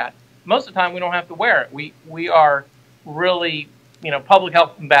regulatory hat. Most of the time we don't have to wear it. We are really, public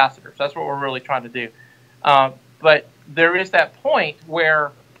health ambassadors. That's what we're really trying to do. But there is that point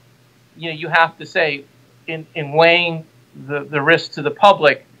where, you have to say in weighing the risk to the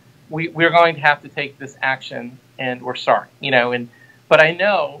public, we're going to have to take this action, and we're sorry, but I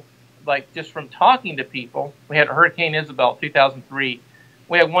know, like, just from talking to people, we had Hurricane Isabel, 2003.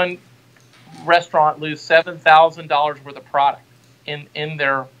 We had one restaurant lose $7,000 worth of product in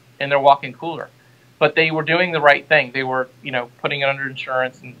their walk-in cooler, but they were doing the right thing. They were, putting it under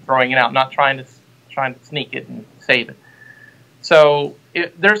insurance and throwing it out, not trying to sneak it and save it. So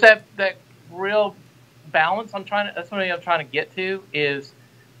there's that real balance. That's what I'm trying to get to is,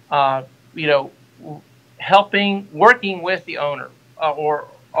 working with the owner or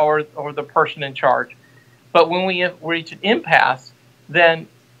the person in charge. But when we reach an impasse, then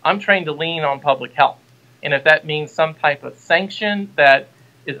I'm trained to lean on public health. And if that means some type of sanction that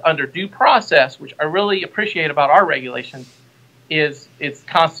is under due process, which I really appreciate about our regulations, is it's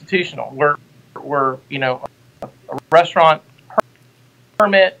constitutional. We're a restaurant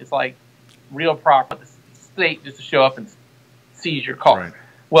permit is like real property. The state just to show up and seize your car. Right.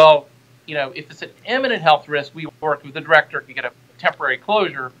 Well, if it's an imminent health risk, we work with the director to get a temporary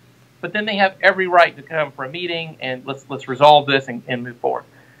closure, but then they have every right to come for a meeting and let's resolve this and move forward.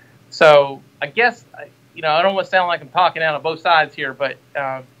 So I guess, I don't want to sound like I'm talking out on both sides here, but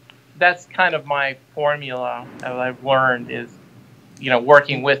that's kind of my formula that I've learned is,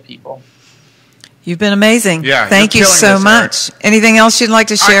 working with people. You've been amazing. Yeah, Thank you you're killing so this, much. Anything else you'd like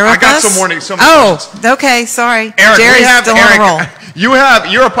to share with us? I got some more questions. Oh, okay. Sorry. Eric, Jerry's still on a roll.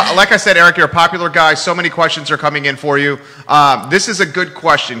 Like I said, Eric, you're a popular guy. So many questions are coming in for you. This is a good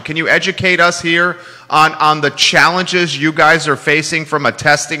question. Can you educate us here on the challenges you guys are facing from a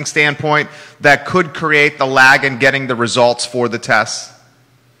testing standpoint that could create the lag in getting the results for the tests?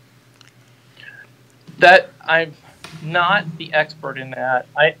 That I'm not the expert in that.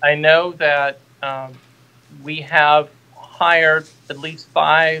 I know that we have hired at least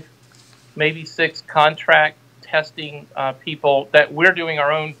 5, maybe 6 contract testing people that we're doing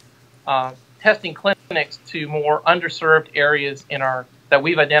our own testing clinics to more underserved areas that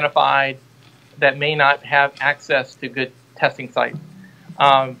we've identified that may not have access to good testing sites.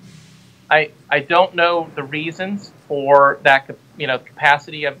 I don't know the reasons for that,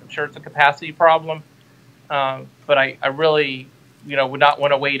 capacity. I'm sure it's a capacity problem, but I really, would not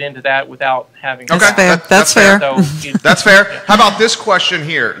want to wade into that without having. That's fair. That's fair. So, That's fair. How about this question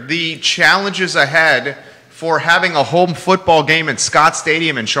here? The challenges ahead for having a home football game at Scott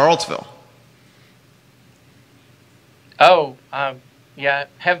Stadium in Charlottesville. Oh, yeah,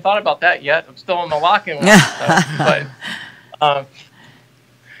 haven't thought about that yet. I'm still in the lock-in one.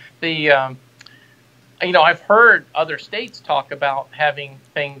 I've heard other states talk about having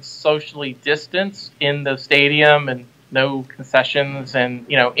things socially distanced in the stadium and no concessions and,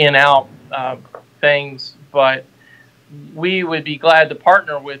 in-out things. But we would be glad to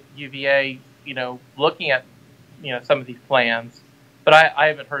partner with UVA, looking at, some of these plans. But I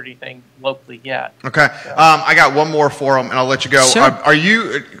haven't heard anything locally yet. Okay. So. I got one more for him, and I'll let you go. Sure. Are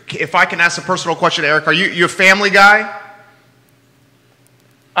you, if I can ask a personal question, Eric, are you a family guy?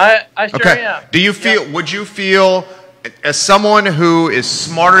 I sure am. Do you feel, would you feel, as someone who is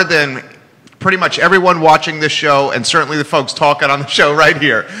smarter than pretty much everyone watching this show, and certainly the folks talking on the show right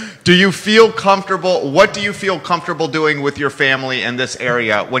here, do you feel comfortable, what do you feel comfortable doing with your family in this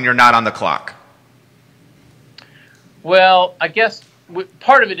area when you're not on the clock? Well, I guess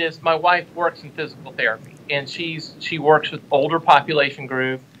part of it is my wife works in physical therapy, and she works with older population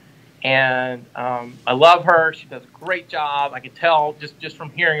group, and I love her. She does a great job. I can tell just from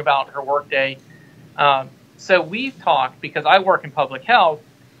hearing about her workday. So we've talked, because I work in public health,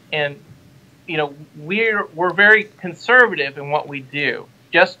 and we're very conservative in what we do,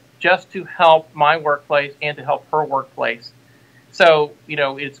 just to help my workplace and to help her workplace. So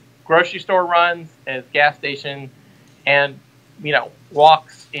it's grocery store runs, it's gas station, and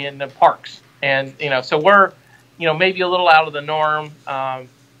walks in the parks, and so we're maybe a little out of the norm.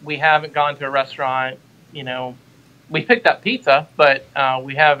 We haven't gone to a restaurant. We picked up pizza, but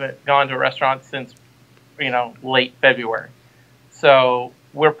we haven't gone to a restaurant since late February. So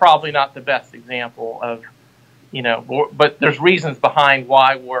we're probably not the best example of but there's reasons behind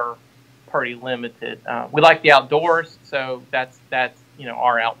why we're pretty limited. We like the outdoors, so that's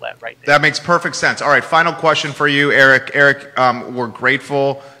our outlet right there. That makes perfect sense. All right, final question for you, Eric. Eric, we're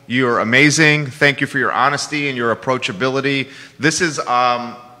grateful. You're amazing. Thank you for your honesty and your approachability. This is,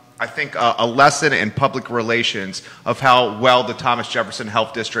 I think, a lesson in public relations of how well the Thomas Jefferson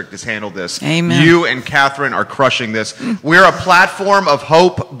Health District has handled this. Amen. You and Catherine are crushing this. We're a platform of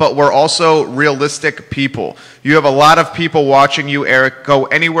hope, but we're also realistic people. You have a lot of people watching you, Eric. Go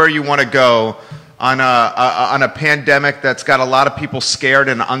anywhere you want to go on a pandemic that's got a lot of people scared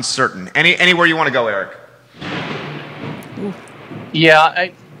and uncertain. Anywhere you want to go, Eric. Yeah,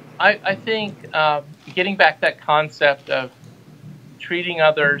 I think getting back that concept of treating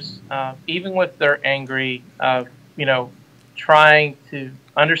others, even with they're angry, trying to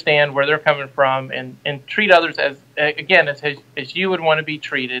understand where they're coming from and treat others as you would want to be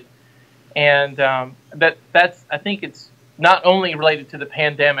treated. And that's I think it's not only related to the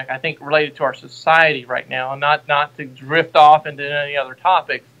pandemic, I think related to our society right now, not to drift off into any other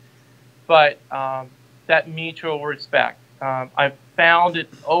topics, but that mutual respect. I've found it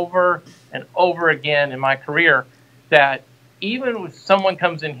over and over again in my career that even if someone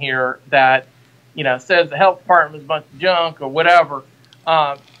comes in here that, says the health department is a bunch of junk or whatever,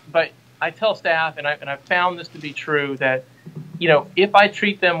 but I tell staff, and I've found this to be true, that, if I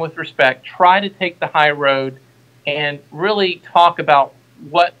treat them with respect, try to take the high road and really talk about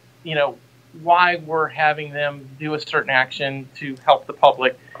what, why we're having them do a certain action to help the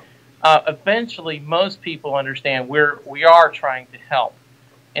public. Eventually, most people understand we are trying to help.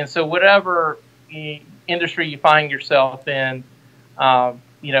 And so whatever industry you find yourself in,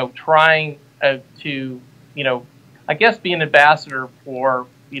 trying to, I guess be an ambassador for,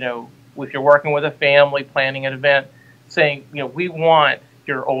 if you're working with a family, planning an event, saying, we want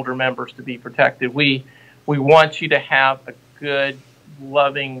your older members to be protected. We want you to have a good,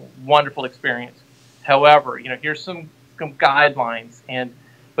 loving, wonderful experience. However, here's some guidelines,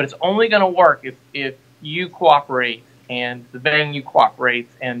 but it's only going to work if you cooperate and the venue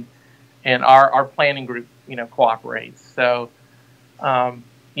cooperates and our planning group cooperates. So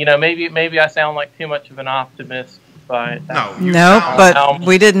maybe I sound like too much of an optimist, but but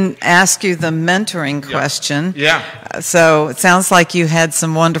we didn't ask you the mentoring question. Yeah. So it sounds like you had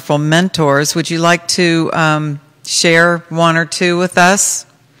some wonderful mentors. Would you like to share one or two with us?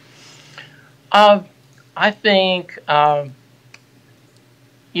 I think I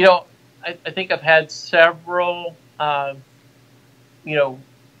think I've had several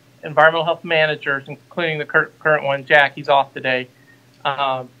environmental health managers, including the current one, Jack. He's off today.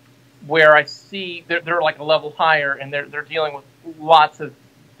 Where I see they're like a level higher, and they're dealing with lots of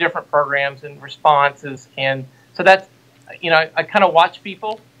different programs and responses, and so that's I kind of watch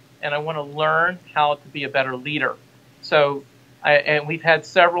people, and I want to learn how to be a better leader. So and we've had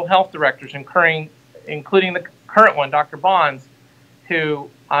several health directors, including the current one, Dr. Bonds, who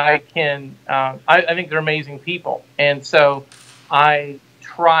I think they're amazing people, and so I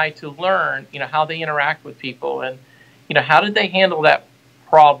try to learn how they interact with people, and how did they handle that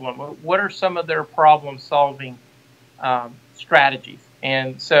problem? What are some of their problem-solving strategies?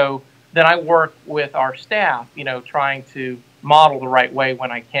 And so then I work with our staff, trying to model the right way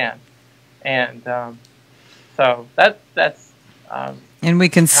when I can. And so that's. And we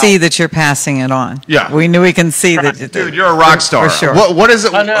can see that you're passing it on. Yeah, we can see that. Dude, you're a rock star. For sure. What is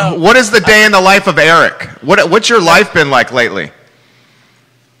it? What is the day in the life of Eric? What's your life been like lately?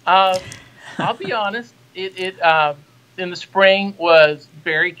 I'll be honest. It in the spring was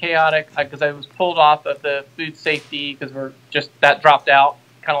very chaotic because I was pulled off of the food safety because that dropped out,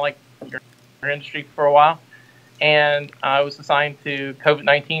 kind of like your industry for a while, and I was assigned to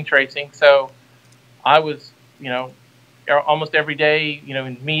COVID-19 tracing. So I was, almost every day,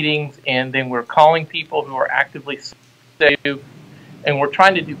 in meetings, and then we're calling people who are actively sick, and we're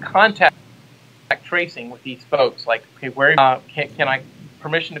trying to do contact tracing with these folks. Like, okay, where can I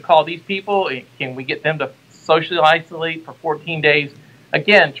permission to call these people? Can we get them to socially isolate for 14 days?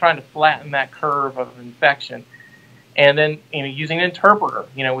 Again, trying to flatten that curve of infection. And then, using an interpreter,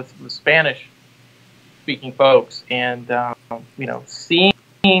 with Spanish-speaking folks, and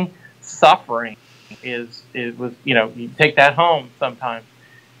seeing suffering was you take that home sometimes.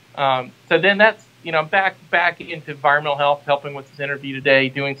 So then that's back into environmental health, helping with this interview today,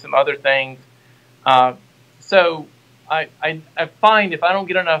 doing some other things. So I find if I don't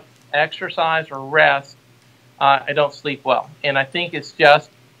get enough exercise or rest, I don't sleep well. And I think it's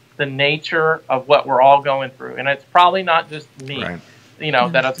just the nature of what we're all going through. And it's probably not just me, right.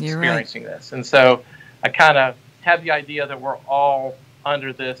 That's experiencing this. And so I kind of have the idea that we're all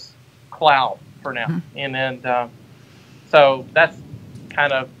under this cloud for now. Mm-hmm. And then, so that's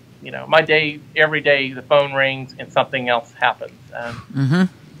kind of, my day, every day the phone rings and something else happens. And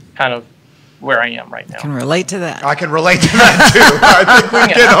kind of where I am right now. I can relate to that. I can relate to that too. I think we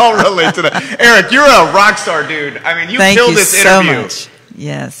can all relate to that. Eric, you're a rock star, dude. I mean, you killed this interview. Thank you so much.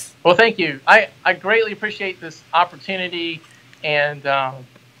 Yes. Well, thank you. I greatly appreciate this opportunity, and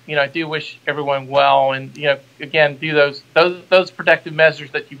I do wish everyone well, and again, do those protective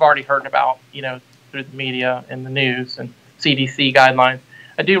measures that you've already heard about, through the media and the news and CDC guidelines.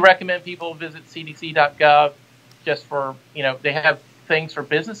 I do recommend people visit cdc.gov just for they have things for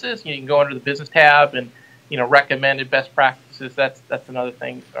businesses. You can go under the business tab and recommended best practices. That's another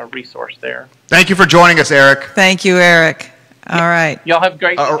thing, a resource there. Thank you for joining us, Eric. Thank you, Eric. All right. Y'all have a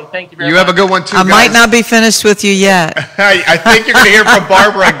great day. Thank you very much. You have a good one too, I guys. might not be finished with you yet. I think you're going to hear from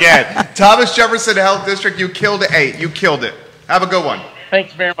Barbara again. Thomas Jefferson Health District, you killed it. Hey, you killed it. Have a good one.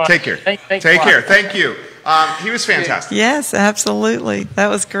 Thank you very much. Take care. Thanks Take care. Thank you. He was fantastic. Yes, absolutely. That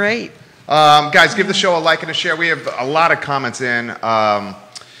was great. Guys, give the show a like and a share. We have a lot of comments in.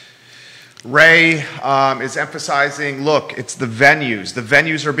 Ray is emphasizing, look, it's the venues. The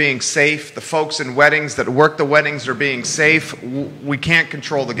venues are being safe. The folks in weddings that work the weddings are being safe. We can't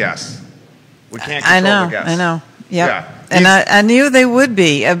control the guests. We can't control the guests. I know. Yep. Yeah. And I knew they would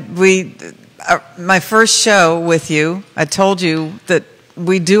be. My first show with you, I told you that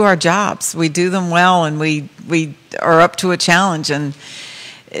we do our jobs. We do them well, and we are up to a challenge. And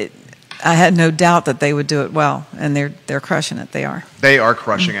I had no doubt that they would do it well, and they're crushing it. They are. They are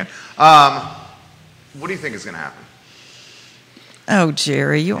crushing it. What do you think is going to happen? Oh,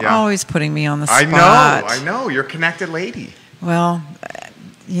 Jerry, you're always putting me on the spot. I know. You're a connected lady. Well,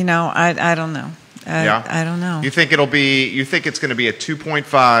 I don't know. I don't know. You think it's going to be a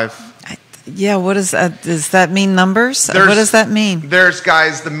 2.5? Yeah, what does that mean, numbers? What does that mean? There's,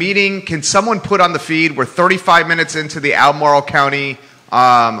 guys, the meeting, can someone put on the feed, we're 35 minutes into the Albemarle County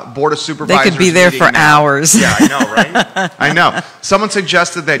Board of Supervisors. They could be there meeting for now. hours. Yeah, I know, right? I know. Someone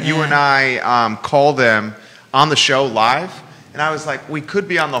suggested that you and I call them on the show live, and I was like, we could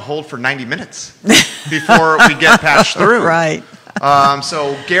be on the hold for 90 minutes before we get patched through. Right.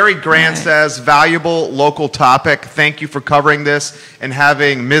 So Gary Grant says, valuable local topic. Thank you for covering this and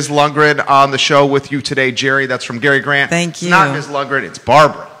having Ms. Lundgren on the show with you today, Jerry. That's from Gary Grant. Thank you. It's not Ms. Lundgren, it's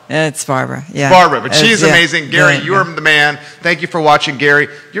Barbara. It's Barbara. Yeah. Barbara, but she's amazing. Gary, yeah, you're the man. Thank you for watching, Gary.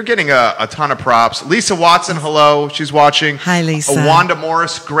 You're getting a ton of props. Lisa Watson, hello. She's watching. Hi, Lisa. Wanda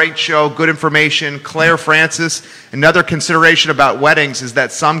Morris, great show, good information. Claire Francis, another consideration about weddings is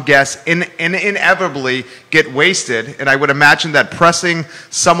that some guests inevitably get wasted, and I would imagine that pressing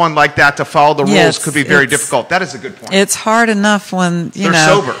someone like that to follow the rules could be very difficult. That is a good point. It's hard enough when, They're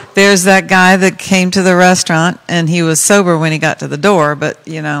sober. There's that guy that came to the restaurant, and he was sober when he got to the door, but,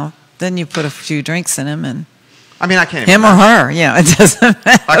 then you put a few drinks in him, and I mean, I can't even him or her, it doesn't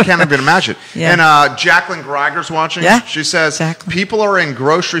matter. I can't even imagine. Yeah. And Jacqueline Greiger's watching. Yeah. She says, Jacqueline. people are in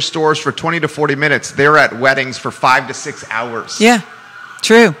grocery stores for 20 to 40 minutes. They're at weddings for 5 to 6 hours. Yeah,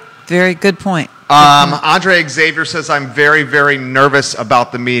 true. Very good point. Andre Xavier says, I'm very, very nervous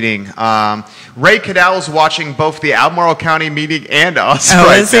about the meeting. Ray Cadell's watching both the Albemarle County meeting and us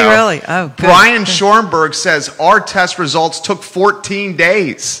right is he now. really? Oh, good. Brian Schornberg says, our test results took 14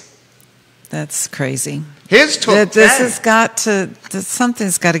 days. That's crazy. His took 10.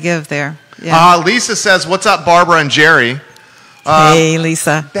 Something's got to give there. Yeah. Lisa says, what's up, Barbara and Jerry? Hey,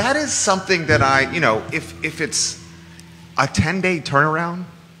 Lisa. That is something that if it's a 10-day turnaround,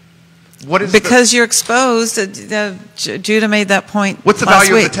 what is because you're exposed. Judah made that point. What's the last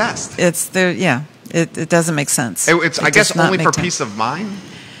value week. of the test? It's there. Yeah, it doesn't make sense. It's I guess only for peace of mind.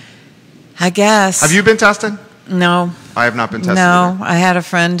 I guess. Have you been tested? No. I have not been tested. No, either. I had a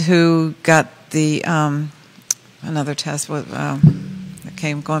friend who got the another test.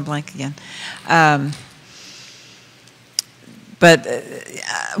 Okay, I'm going blank again. But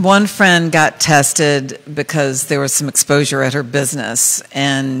one friend got tested because there was some exposure at her business,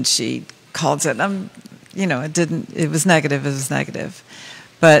 and she called it. It didn't. It was negative. It was negative.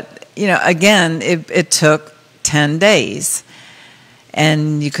 But again, it took 10 days,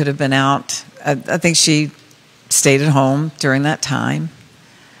 and you could have been out. I think she stayed at home during that time.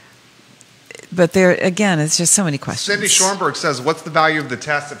 But there again, it's just so many questions. Cindy Schornberg says, what's the value of the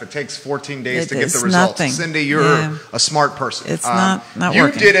test if it takes 14 days to get the results? Nothing. Cindy, you're a smart person. It's not you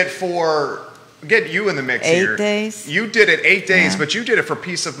working. You did it for, get you in the mix 8 here. 8 days? You did it 8 days, Yeah. but you did it for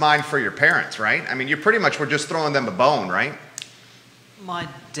peace of mind for your parents, right? I mean, you pretty much were just throwing them a bone, right? My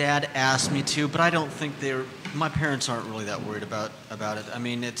dad asked me to, but I don't think my parents aren't really that worried about it. I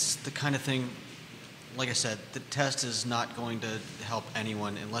mean, it's the kind of thing, like I said, the test is not going to help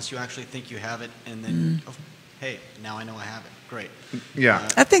anyone unless you actually think you have it, and then, hey, now I know I have it. Great. Yeah.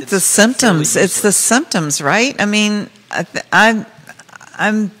 I think the symptoms. It's the symptoms, right? I mean,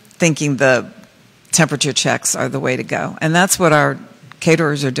 I'm thinking the temperature checks are the way to go, and that's what our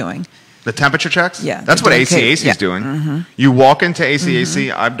caterers are doing. The temperature checks? Yeah. That's what ACAC is doing. Mm-hmm. You walk into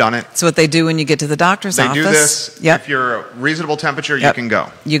ACAC, I've done it. It's what they do when you get to the doctor's office. They do this. Yep. If you're a reasonable temperature, you can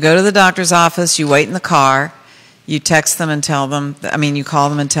go. You go to the doctor's office, you wait in the car, you text them and tell them, you call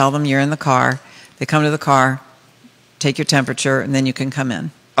them and tell them you're in the car. They come to the car, take your temperature, and then you can come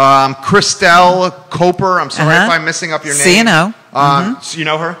in. Christelle Coper, I'm sorry if I'm messing up your name. CNO. So you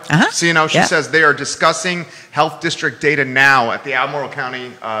know her? CNO, she says they are discussing health district data now at the Albemarle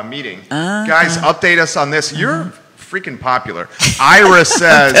County meeting. Guys, update us on this. You're freaking popular. Ira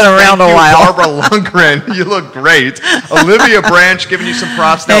says, been around thank a you, while. Barbara Lundgren. You look great. Olivia Branch giving you some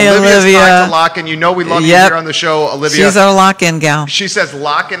props. Now, Hey, Olivia's Olivia. tied to Lock-In. You know we love you here on the show, Olivia. She's our lock-in gal. She says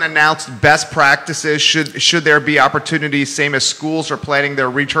Lock-In announced best practices. Should there be opportunities, same as schools are planning their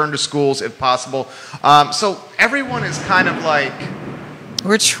return to schools if possible. So everyone is kind of like...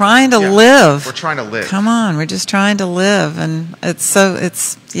 We're trying to live. We're trying to live. Come on, we're just trying to live. And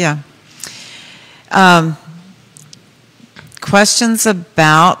questions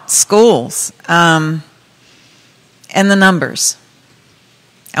about schools and the numbers.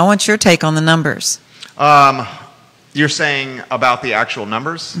 I want your take on the numbers. You're saying about the actual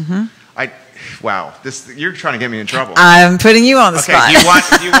numbers? Mm-hmm. Wow, you're trying to get me in trouble. I'm putting you on the spot.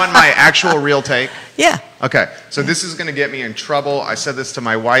 Do you want my actual real take? Yeah. Okay, so this is going to get me in trouble. I said this to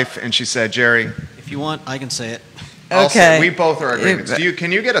my wife, and she said, Jerry. If you want, I can say it. Okay. We both are agreements.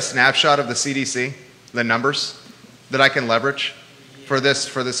 Can you get a snapshot of the CDC, the numbers that I can leverage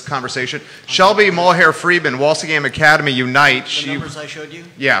for this conversation. Shelby Mulhare-Friedman, Walsingham Academy Unite. The numbers I showed you?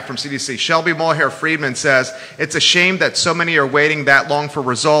 Yeah, from CDC. Shelby Mulhare-Friedman says, it's a shame that so many are waiting that long for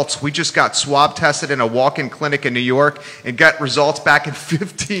results. We just got swab tested in a walk-in clinic in New York and got results back in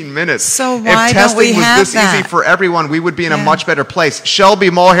 15 minutes. So why don't we have that? If testing was this easy for everyone, we would be in a much better place. Shelby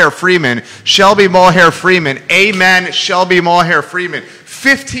Mulhare-Friedman, Shelby Mulhare-Friedman, amen, Shelby Mulhare-Friedman.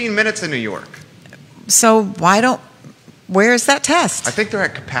 15 minutes in New York. So where's that test? I think they're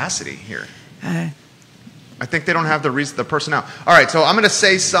at capacity here. I think they don't have the personnel. All right, so I'm going to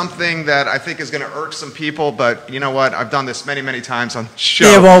say something that I think is going to irk some people, but you know what? I've done this many, many times on the show.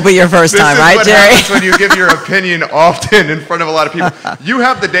 It won't be your first time, right, Jerry? This is what happens when you give your opinion often in front of a lot of people. You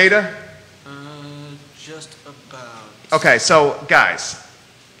have the data? Just about. Okay, so guys,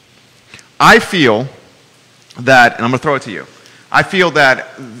 I feel that, and I'm going to throw it to you, I feel that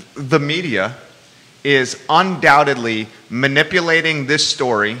the media is undoubtedly manipulating this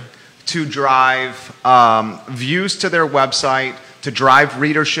story to drive views to their website, to drive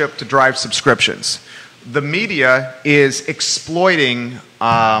readership, to drive subscriptions. The media is exploiting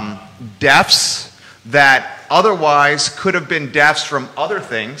deaths that otherwise could have been deaths from other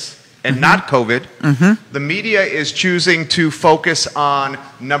things and not COVID. The media is choosing to focus on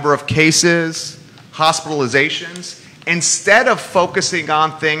number of cases, hospitalizations, instead of focusing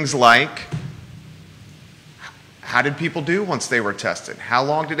on things like, how did people do once they were tested? How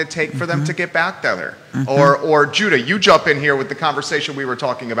long did it take for them to get back down there? Or Judah, you jump in here with the conversation we were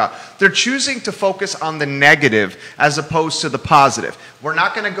talking about. They're choosing to focus on the negative as opposed to the positive. We're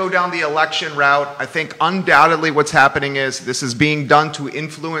not going to go down the election route. I think undoubtedly what's happening is this is being done to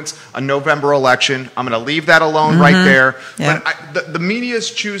influence a November election. I'm going to leave that alone right there. Yeah. But the media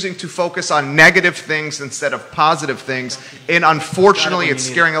is choosing to focus on negative things instead of positive things. And unfortunately, it's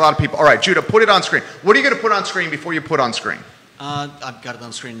scaring a lot of people. All right, Judah, put it on screen. What are you going to put on screen before you put on screen? I've got it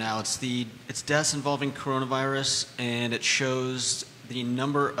on screen now. It's deaths involving coronavirus, and it shows the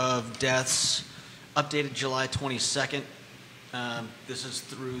number of deaths updated July 22nd. This is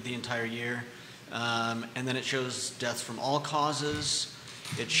through the entire year. And then it shows deaths from all causes.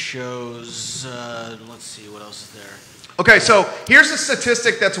 It shows, let's see, what else is there? Okay, so here's a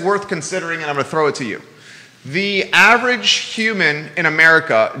statistic that's worth considering, and I'm going to throw it to you. The average human in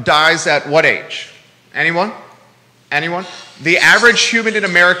America dies at what age? Anyone? Anyone? The average human in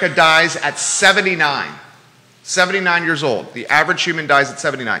America dies at 79. 79 years old. The average human dies at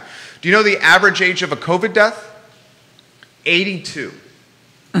 79. Do you know the average age of a COVID death? 82.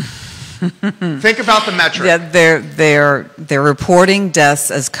 Think about the metric. Yeah, they're reporting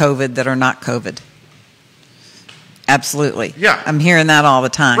deaths as COVID that are not COVID. Absolutely. Yeah. I'm hearing that all the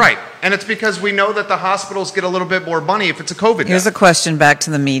time. Right. And it's because we know that the hospitals get a little bit more money if it's a COVID Here's death. a question back to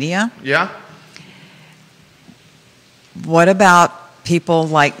the media. Yeah? What about people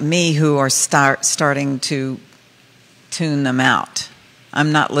like me who are starting to tune them out?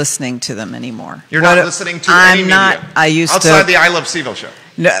 I'm not listening to them anymore. You're not listening to any media? I used outside the I Love C-Ville show.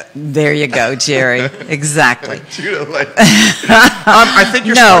 No, there you go, Jerry. Exactly. I think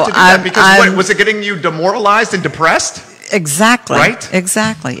you're smart to do that because what, was it getting you demoralized and depressed? Exactly. Right?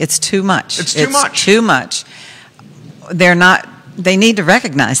 Exactly. It's too much. It's too much. Too much. They need to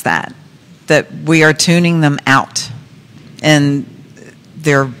recognize that we are tuning them out. And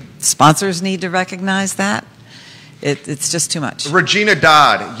their sponsors need to recognize that. It's just too much. Regina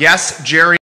Dodd, yes, Jerry.